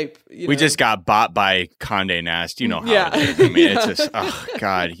network type. We just got bought by Condé Nast. You know how it is. I mean, it's just, oh,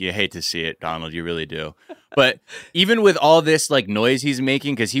 God, you hate to see it, Donald. You really do. But even with all this like noise he's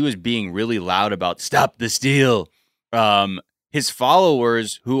making, because he was being really loud about stop the steal, his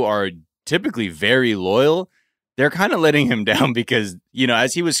followers, who are typically very loyal, they're kind of letting him down because,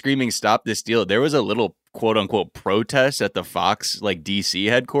 as he was screaming, stop this deal, there was a little quote unquote protest at the Fox, like DC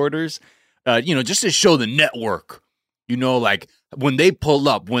headquarters, just to show the network, like when they pull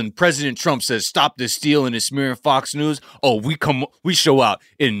up, when President Trump says, stop this deal and it's smearing Fox News. Oh, we show out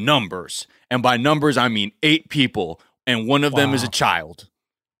in numbers. And by numbers, I mean 8 people. And one of them is a child.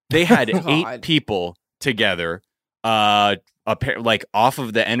 They had 8 people together, like off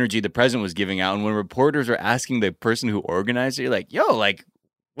of the energy the president was giving out. And when reporters are asking the person who organized it, you're like, yo, like,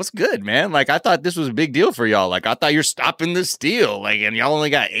 what's good, man? Like, I thought this was a big deal for y'all. Like, I thought you're stopping the steal. Like, and y'all only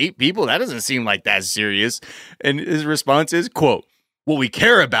got 8 people. That doesn't seem like that serious. And his response is, quote, what we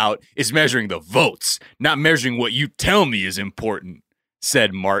care about is measuring the votes, not measuring what you tell me is important,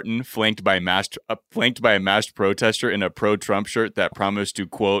 said Martin, flanked by a masked protester in a pro-Trump shirt that promised to,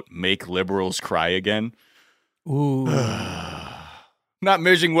 quote, make liberals cry again. Ooh. Not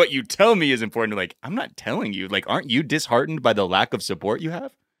measuring what you tell me is important. Like, I'm not telling you. Like, aren't you disheartened by the lack of support you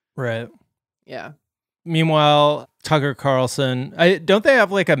have? Right. Yeah. Meanwhile, Tucker Carlson, don't they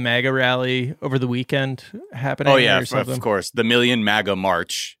have like a MAGA rally over the weekend happening? Oh, yeah, or something? of course. The Million MAGA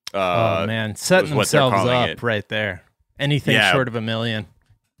March. Oh, man. Setting themselves up right there. Anything Yeah. short of 1 million.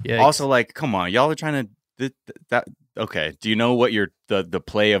 Yeah. Also, like, come on, y'all are trying to that. Okay, do you know what the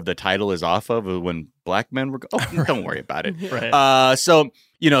play of the title is off of when black men were? Don't worry about it. Right. So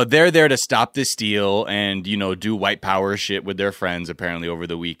they're there to stop this steal and do white power shit with their friends. Apparently, over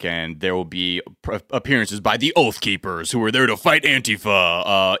the weekend there will be appearances by the Oath Keepers who are there to fight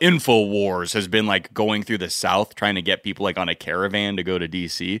Antifa. Infowars has been like going through the South trying to get people like on a caravan to go to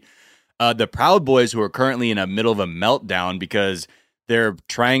DC. The Proud Boys, who are currently in the middle of a meltdown because they're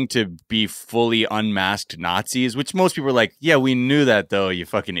trying to be fully unmasked Nazis, which most people are like, yeah, we knew that though, you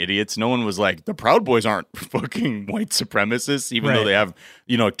fucking idiots. No one was like, the Proud Boys aren't fucking white supremacists, even though they have,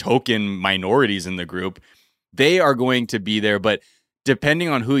 token minorities in the group. They are going to be there, but depending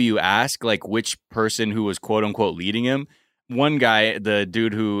on who you ask, like which person who was quote unquote leading him, one guy, the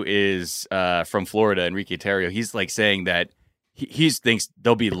dude who is from Florida, Enrique Terrio, he's like saying that he thinks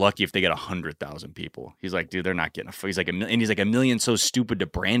they'll be lucky if they get 100,000 people. He's like, dude, they're not getting he's like a million so stupid to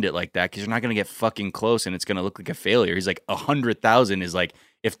brand it like that because you're not going to get fucking close and it's going to look like a failure. He's like 100,000 is like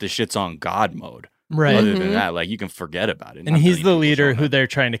if the shit's on God mode. Right. Other than that, like you can forget about it. And he's the leader who they're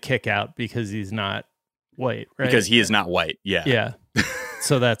trying to kick out because he's not white, right? Because he is not white. Yeah. Yeah.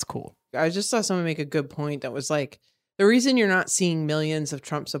 So that's cool. I just saw someone make a good point that was like, the reason you're not seeing millions of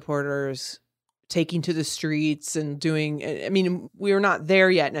Trump supporters taking to the streets and doing, I mean, we were not there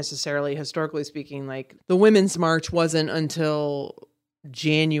yet necessarily, historically speaking. Like the Women's March wasn't until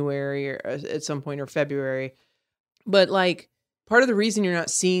January or at some point or February. But like part of the reason you're not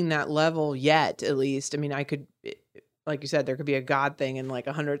seeing that level yet, at least, I mean, I could, like you said, there could be a God thing and like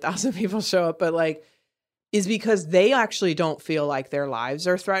 100,000 people show up, but like, is because they actually don't feel like their lives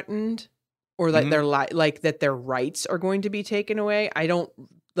are threatened or that their like that their rights are going to be taken away.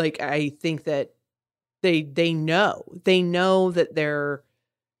 I think that they know that they're,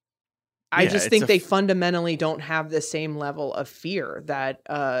 I just think they fundamentally don't have the same level of fear that,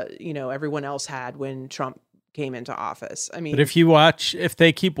 everyone else had when Trump came into office. I mean, but if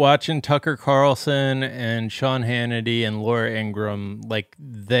they keep watching Tucker Carlson and Sean Hannity and Laura Ingraham, like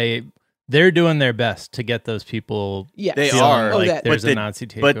they're doing their best to get those people. Yes. They are. Like there's a Nazi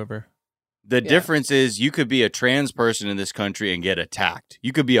takeover. The difference is you could be a trans person in this country and get attacked.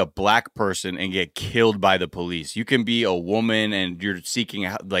 You could be a black person and get killed by the police. You can be a woman and you're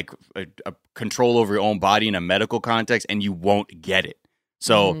seeking like a control over your own body in a medical context and you won't get it.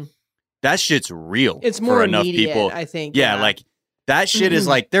 So that shit's real. It's more for enough people. I think. Yeah, like that shit is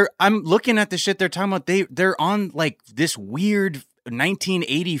like I'm looking at the shit they're talking about. They're on like this weird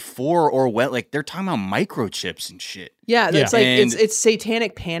 1984 or what, like they're talking about microchips and shit. Yeah, that's like it's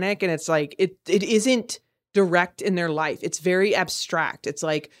satanic panic, and it's like it isn't direct in their life. It's very abstract. It's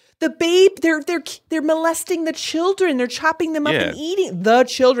like the babe, they're molesting the children, they're chopping them up and eating the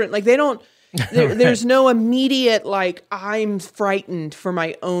children. Like they don't. There's no immediate like I'm frightened for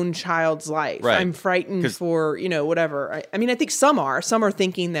my own child's life. Right. I'm frightened for whatever. I mean, I think some are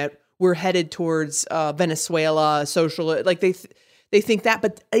thinking that we're headed towards Venezuela, social, like they think that,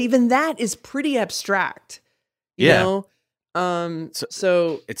 but even that is pretty abstract, you know?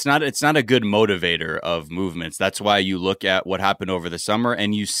 So it's not a good motivator of movements. That's why you look at what happened over the summer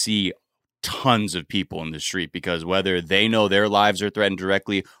and you see tons of people in the street because whether they know their lives are threatened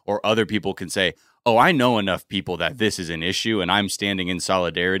directly or other people can say, oh, I know enough people that this is an issue and I'm standing in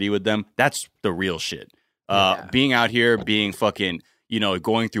solidarity with them. That's the real shit. Being out here, being fucking,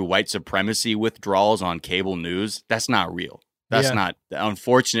 going through white supremacy withdrawals on cable news, that's not real. That's not,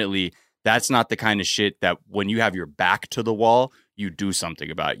 unfortunately, that's not the kind of shit that when you have your back to the wall, you do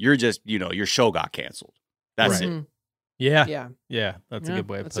something about it. You're just, your show got canceled. That's it. Yeah. Yeah. That's a good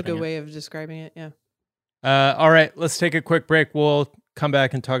way of putting it. That's a good way of describing it. Yeah. All right. Let's take a quick break. We'll come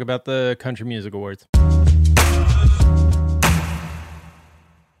back and talk about the Country Music Awards.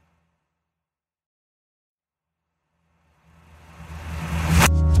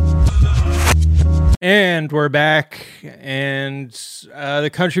 And we're back, and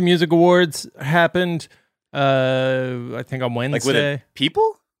the Country Music Awards happened, I think on Wednesday. Like with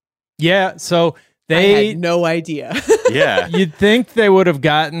people? Yeah, so I had no idea. Yeah. You'd think they would have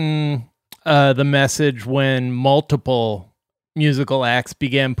gotten the message when multiple musical acts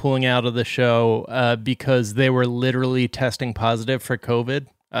began pulling out of the show because they were literally testing positive for COVID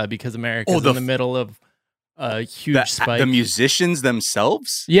because America's in the middle of a huge spike. The musicians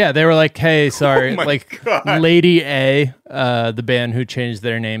themselves? Yeah, they were like, hey, sorry. God. Lady A, the band who changed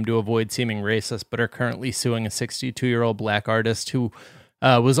their name to avoid seeming racist, but are currently suing a 62-year-old black artist who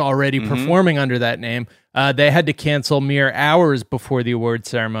was already performing under that name. They had to cancel mere hours before the award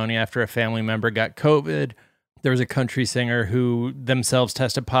ceremony after a family member got COVID. There was a country singer who themselves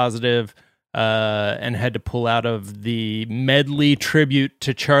tested positive. and had to pull out of the medley tribute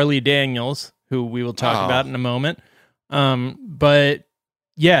to Charlie Daniels, who we will talk about in a moment. But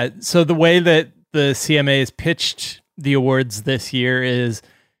yeah, so the way that the CMA has pitched the awards this year is,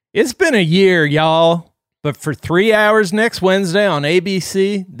 it's been a year, y'all, but for 3 hours next Wednesday on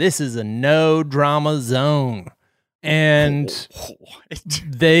ABC, this is a no drama zone. And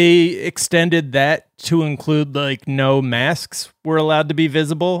they extended that to include like no masks were allowed to be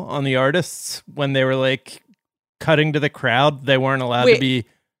visible on the artists when they were like cutting to the crowd. They weren't allowed to be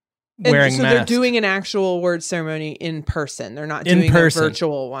wearing masks. They're doing an actual award ceremony in person. They're not doing a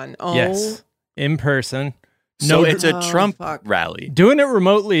virtual one. Oh, yes, in person. So it's a Trump rally. Doing it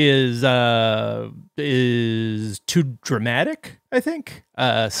remotely is too dramatic, I think.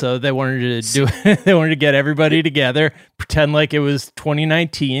 So they wanted to do they wanted to get everybody together, pretend like it was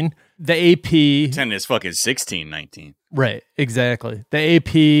 2019. The AP pretend it's fucking 1619. Right, exactly. The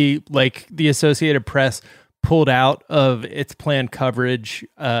AP, like the Associated Press, pulled out of its planned coverage.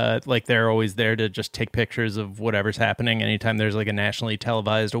 Like they're always there to just take pictures of whatever's happening anytime there's like a nationally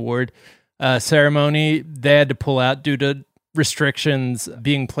televised award ceremony. They had to pull out due to restrictions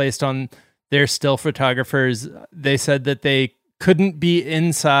being placed on their still photographers. They said that they couldn't be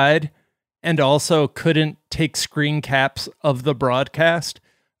inside and also couldn't take screen caps of the broadcast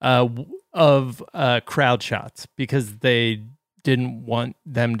of crowd shots because they didn't want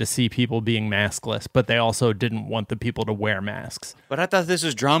them to see people being maskless, but they also didn't want the people to wear masks. But I thought this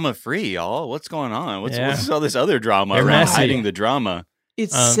was drama-free, y'all. What's going on? What's all this other drama around hiding the drama?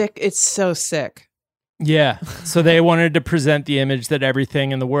 It's sick. It's so sick. Yeah. So they wanted to present the image that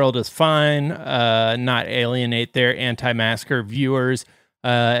everything in the world is fine, not alienate their anti-masker viewers.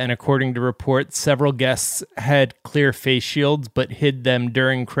 And according to reports, several guests had clear face shields but hid them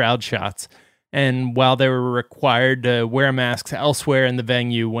during crowd shots. And while they were required to wear masks elsewhere in the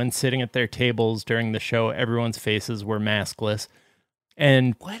venue when sitting at their tables during the show, everyone's faces were maskless.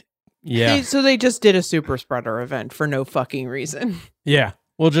 And what? Yeah. So they just did a super spreader event for no fucking reason. Yeah.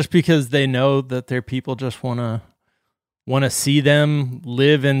 Well, just because they know that their people just want to see them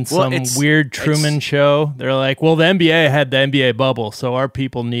live in some weird Truman show. They're like, well, the NBA had the NBA bubble, so our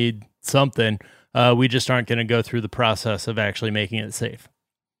people need something. We just aren't going to go through the process of actually making it safe.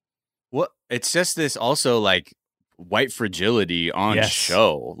 Well, it's just this also like white fragility on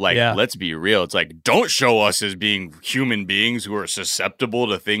show. Like, let's be real. It's like, don't show us as being human beings who are susceptible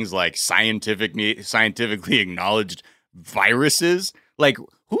to things like scientifically acknowledged viruses. Like,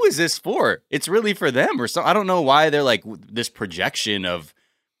 who is this for? It's really for them or so. I don't know why they're like this projection of,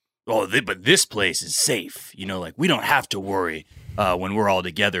 but this place is safe. You know, like we don't have to worry when we're all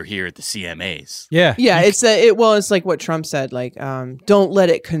together here at the CMAs. Yeah. Yeah. It's like what Trump said, like, don't let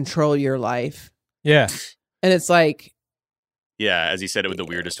it control your life. Yeah. And it's like, yeah, as he said it with the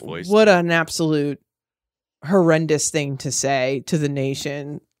weirdest voice. What an absolute horrendous thing to say to the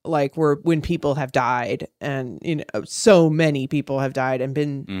nation. Like when people have died and, you know, so many people have died and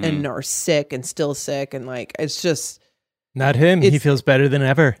been and are sick and still sick. And like, it's just not him. He feels better than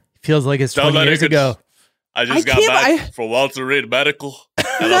ever. Feels like it's 20 years ago. I just got back from Walter Reed Medical.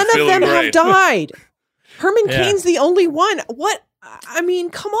 None of them have died. Herman Cain's the only one. What? I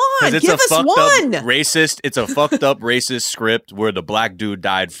mean, come on, give us one. It's a fucked up racist script where the black dude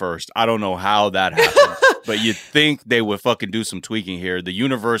died first. I don't know how that happened. But you'd think they would fucking do some tweaking here. The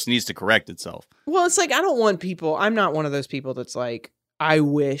universe needs to correct itself. Well, it's like, I don't want people. I'm not one of those people that's like, I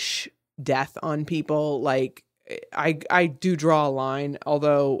wish death on people. Like, I do draw a line,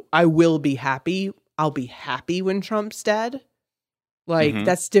 although I will be happy. I'll be happy when Trump's dead. Like,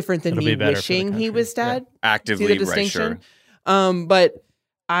 that's different than me wishing he was dead. Yeah. Actively, see the distinction? Right, sure. But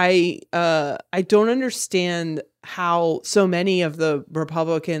I don't understand how so many of the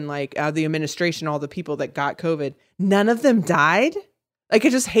Republican, like the administration, all the people that got COVID, none of them died. Like, I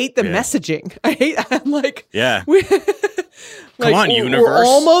just hate the messaging. I'm like, come on, universe. We're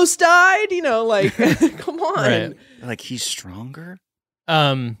almost died, you know, like, come on. Right. Like, he's stronger.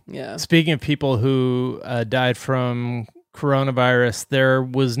 Speaking of people who died from coronavirus, there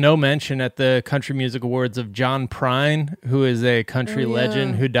was no mention at the Country Music Awards of John Prine, who is a country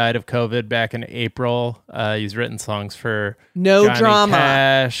legend who died of COVID back in April. He's written songs for Johnny drama.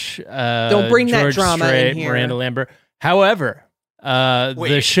 Cash, don't bring George that drama Strait, in here. Miranda Lambert. However,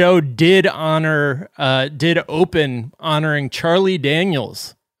 the show did open honoring Charlie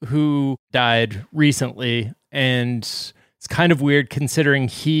Daniels, who died recently, and it's kind of weird considering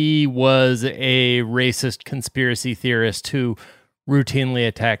he was a racist conspiracy theorist who routinely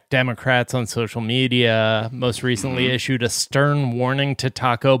attacked Democrats on social media, most recently issued a stern warning to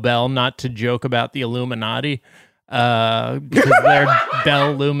Taco Bell not to joke about the Illuminati. because they're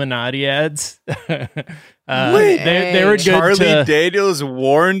Bell Illuminati ads. They were good. Charlie Daniels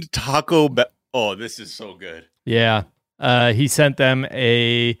warned Taco Bell. Oh, this is so good. Yeah. He sent them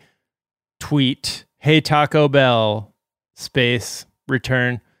a tweet. Hey, Taco Bell, space,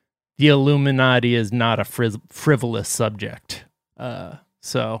 return. The Illuminati is not a frivolous subject.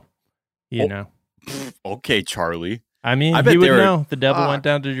 So, you know. Okay, Charlie. I mean, he would know. The devil went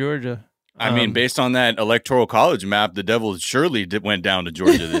down to Georgia. I mean, based on that electoral college map, the devil surely went down to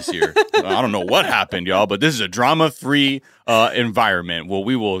Georgia this year. I don't know what happened, y'all, but this is a drama-free environment where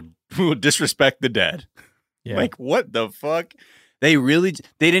we will disrespect the dead. Yeah. Like, what the fuck? They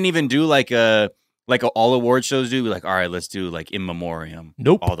didn't even do like all award shows do. Like, all right, let's do like in memoriam.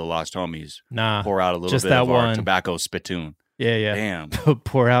 Nope. All the lost homies. Nah. Pour out a little just bit that of one. our tobacco spittoon. Yeah. Damn.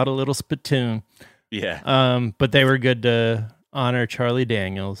 Pour out a little spittoon. Yeah. But they were good to honor Charlie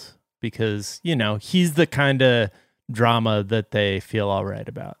Daniels because, you know, he's the kind of drama that they feel all right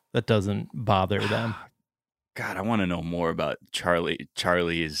about. That doesn't bother them. God, I want to know more about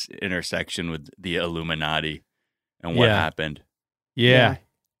Charlie's intersection with the Illuminati and what happened. Yeah.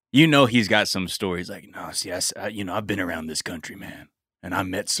 You know, he's got some stories like, no, see, I've been around this country, man, and I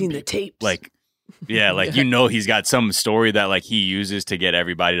met some people. The tapes. Like, yeah, like, you know, he's got some story that like he uses to get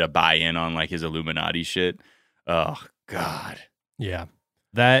everybody to buy in on like his Illuminati shit. Oh, God. Yeah.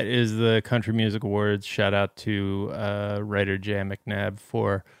 That is the Country Music Awards. Shout out to writer Jan McNabb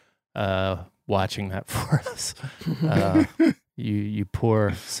for watching that for us. You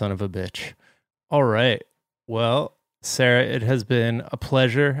poor son of a bitch. All right. Well, Sarah, it has been a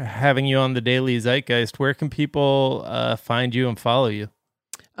pleasure having you on the Daily Zeitgeist. Where can people find you and follow you?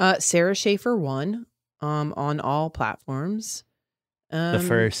 Sarah Schaefer 1 on all platforms. The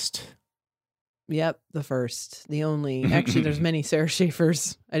first. Yep, the first. The only. Actually, there's many Sarah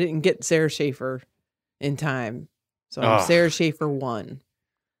Schaefers. I didn't get Sarah Schaefer in time. So I'm Sarah Schaefer 1.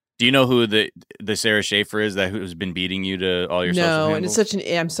 Do you know who the Sarah Schaefer is who's been beating you to all your social handles? No, and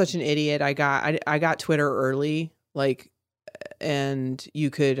I'm such an idiot. I got Twitter early, like, and you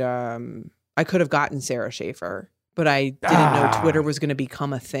could I could have gotten Sarah Schaefer, but I didn't know Twitter was going to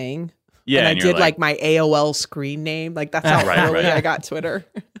become a thing. Yeah, and I did like my AOL screen name. Like that's how early I got Twitter.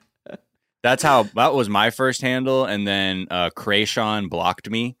 That was my first handle, and then Krayshawn blocked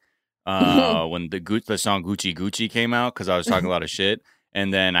me when the song Gucci Gucci came out because I was talking a lot of shit.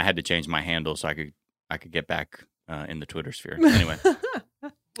 And then I had to change my handle so I could get back in the Twitter sphere. Anyway,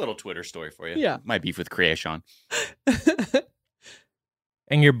 little Twitter story for you. Yeah. My beef with Creation.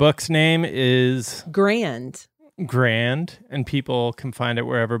 And your book's name is? Grand. And people can find it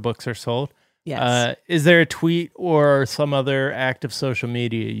wherever books are sold. Yes. Is there a tweet or some other active social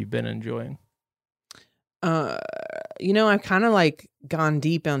media you've been enjoying? You know, I've kind of like gone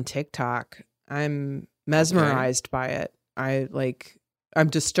deep on TikTok. I'm mesmerized by it. I'm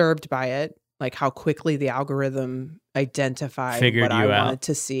disturbed by it, like how quickly the algorithm identified Figured what I wanted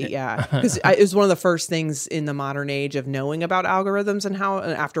to see. Yeah, because it was one of the first things in the modern age of knowing about algorithms and how.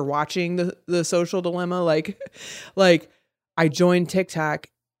 And after watching the Social Dilemma, like I joined TikTok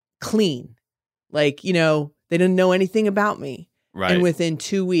clean, like, you know, they didn't know anything about me, right? And within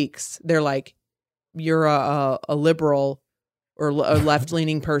 2 weeks, they're like, "You're a liberal or a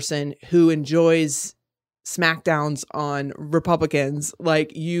left-leaning person who enjoys smackdowns on Republicans,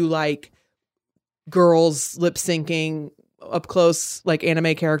 like you like girls lip syncing up close, like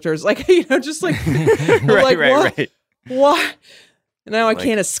anime characters, like, you know, just like right. What? Now I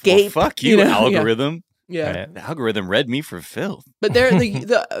can't escape. Well, fuck you, algorithm. Yeah. Right. The algorithm read me for filth. But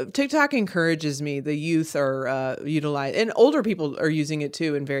the TikTok encourages me. The youth are utilized, and older people are using it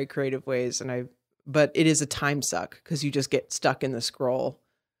too in very creative ways. But it is a time suck because you just get stuck in the scroll.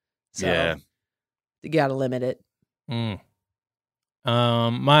 So, yeah. You got to limit it.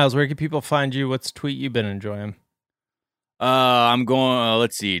 Miles, where can people find you? What's tweet you've been enjoying? I'm going,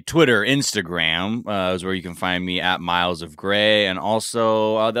 let's see, Twitter, Instagram is where you can find me at Miles of Gray. And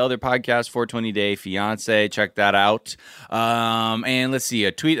also the other podcast, 420 Day Fiance. Check that out. And let's see,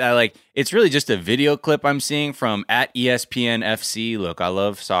 a tweet I like. It's really just a video clip I'm seeing from at ESPN FC. Look, I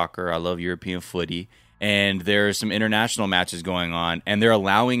love soccer. I love European footy. And there's some international matches going on, and they're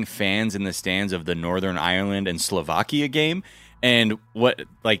allowing fans in the stands of the Northern Ireland and Slovakia game. And what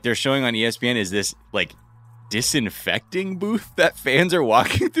like they're showing on ESPN is this like disinfecting booth that fans are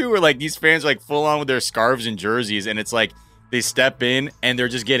walking through, where like these fans are like full on with their scarves and jerseys, and it's like they step in and they're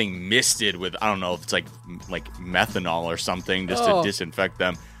just getting misted with, I don't know if it's like methanol or something just to disinfect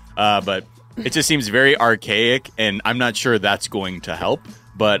them. But it just seems very archaic, and I'm not sure that's going to help,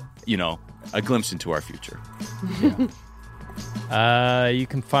 but you know, a glimpse into our future. You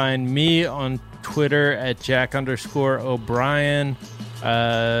can find me on Twitter at Jack_O'Brien.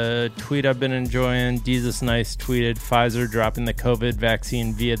 Tweet I've been enjoying. Jesus Nice tweeted Pfizer dropping the COVID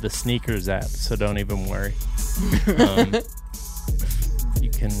vaccine via the Sneakers app, so don't even worry. You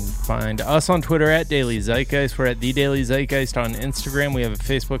can find us on Twitter at Daily Zeitgeist. We're at The Daily Zeitgeist on Instagram. We have a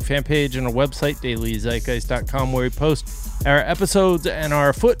Facebook fan page and a website, dailyzeitgeist.com, where we post our episodes and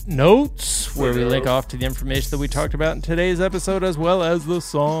our footnotes, where we link off to the information that we talked about in today's episode, as well as the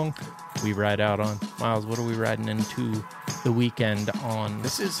song we ride out on. Miles, what are we riding into the weekend on?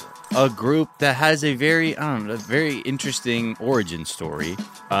 This is a group that has a very interesting origin story.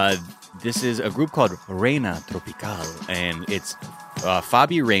 This is a group called Reina Tropical, and it's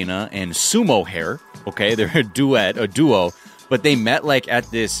Fabi Reina and Sumo Hair. Okay, they're a duo, but they met like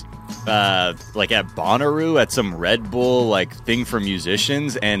at this like at Bonnaroo at some Red Bull like thing for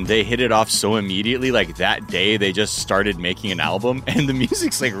musicians, and they hit it off so immediately. Like that day they just started making an album, and the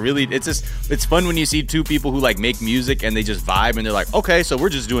music's like really, it's fun when you see two people who like make music and they just vibe and they're like, okay, so we're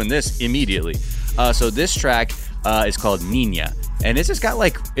just doing this immediately. So this track is called Nina, and it's just got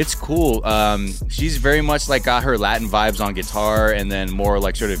like, it's cool. She's very much like got her Latin vibes on guitar and then more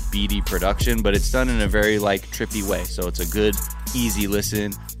like sort of beady production, but it's done in a very like trippy way. So it's a good, easy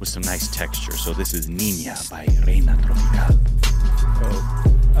listen with some nice texture. So this is Nina by Reina Tropical.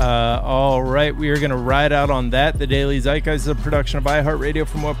 All right, we are going to ride out on that. The Daily Zeitgeist is a production of iHeartRadio.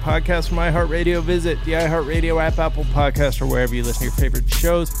 For more podcasts from iHeartRadio, visit the iHeartRadio app, Apple Podcasts, or wherever you listen to your favorite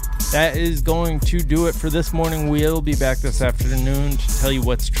shows. That is going to do it for this morning. We'll be back this afternoon to tell you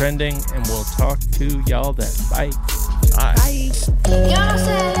what's trending, and we'll talk to y'all then. Bye. Bye. Yo no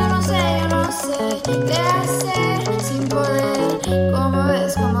sé qué hacer sin poder. ¿Cómo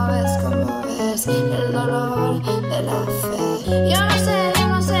ves el dolor de la fe? Yo no sé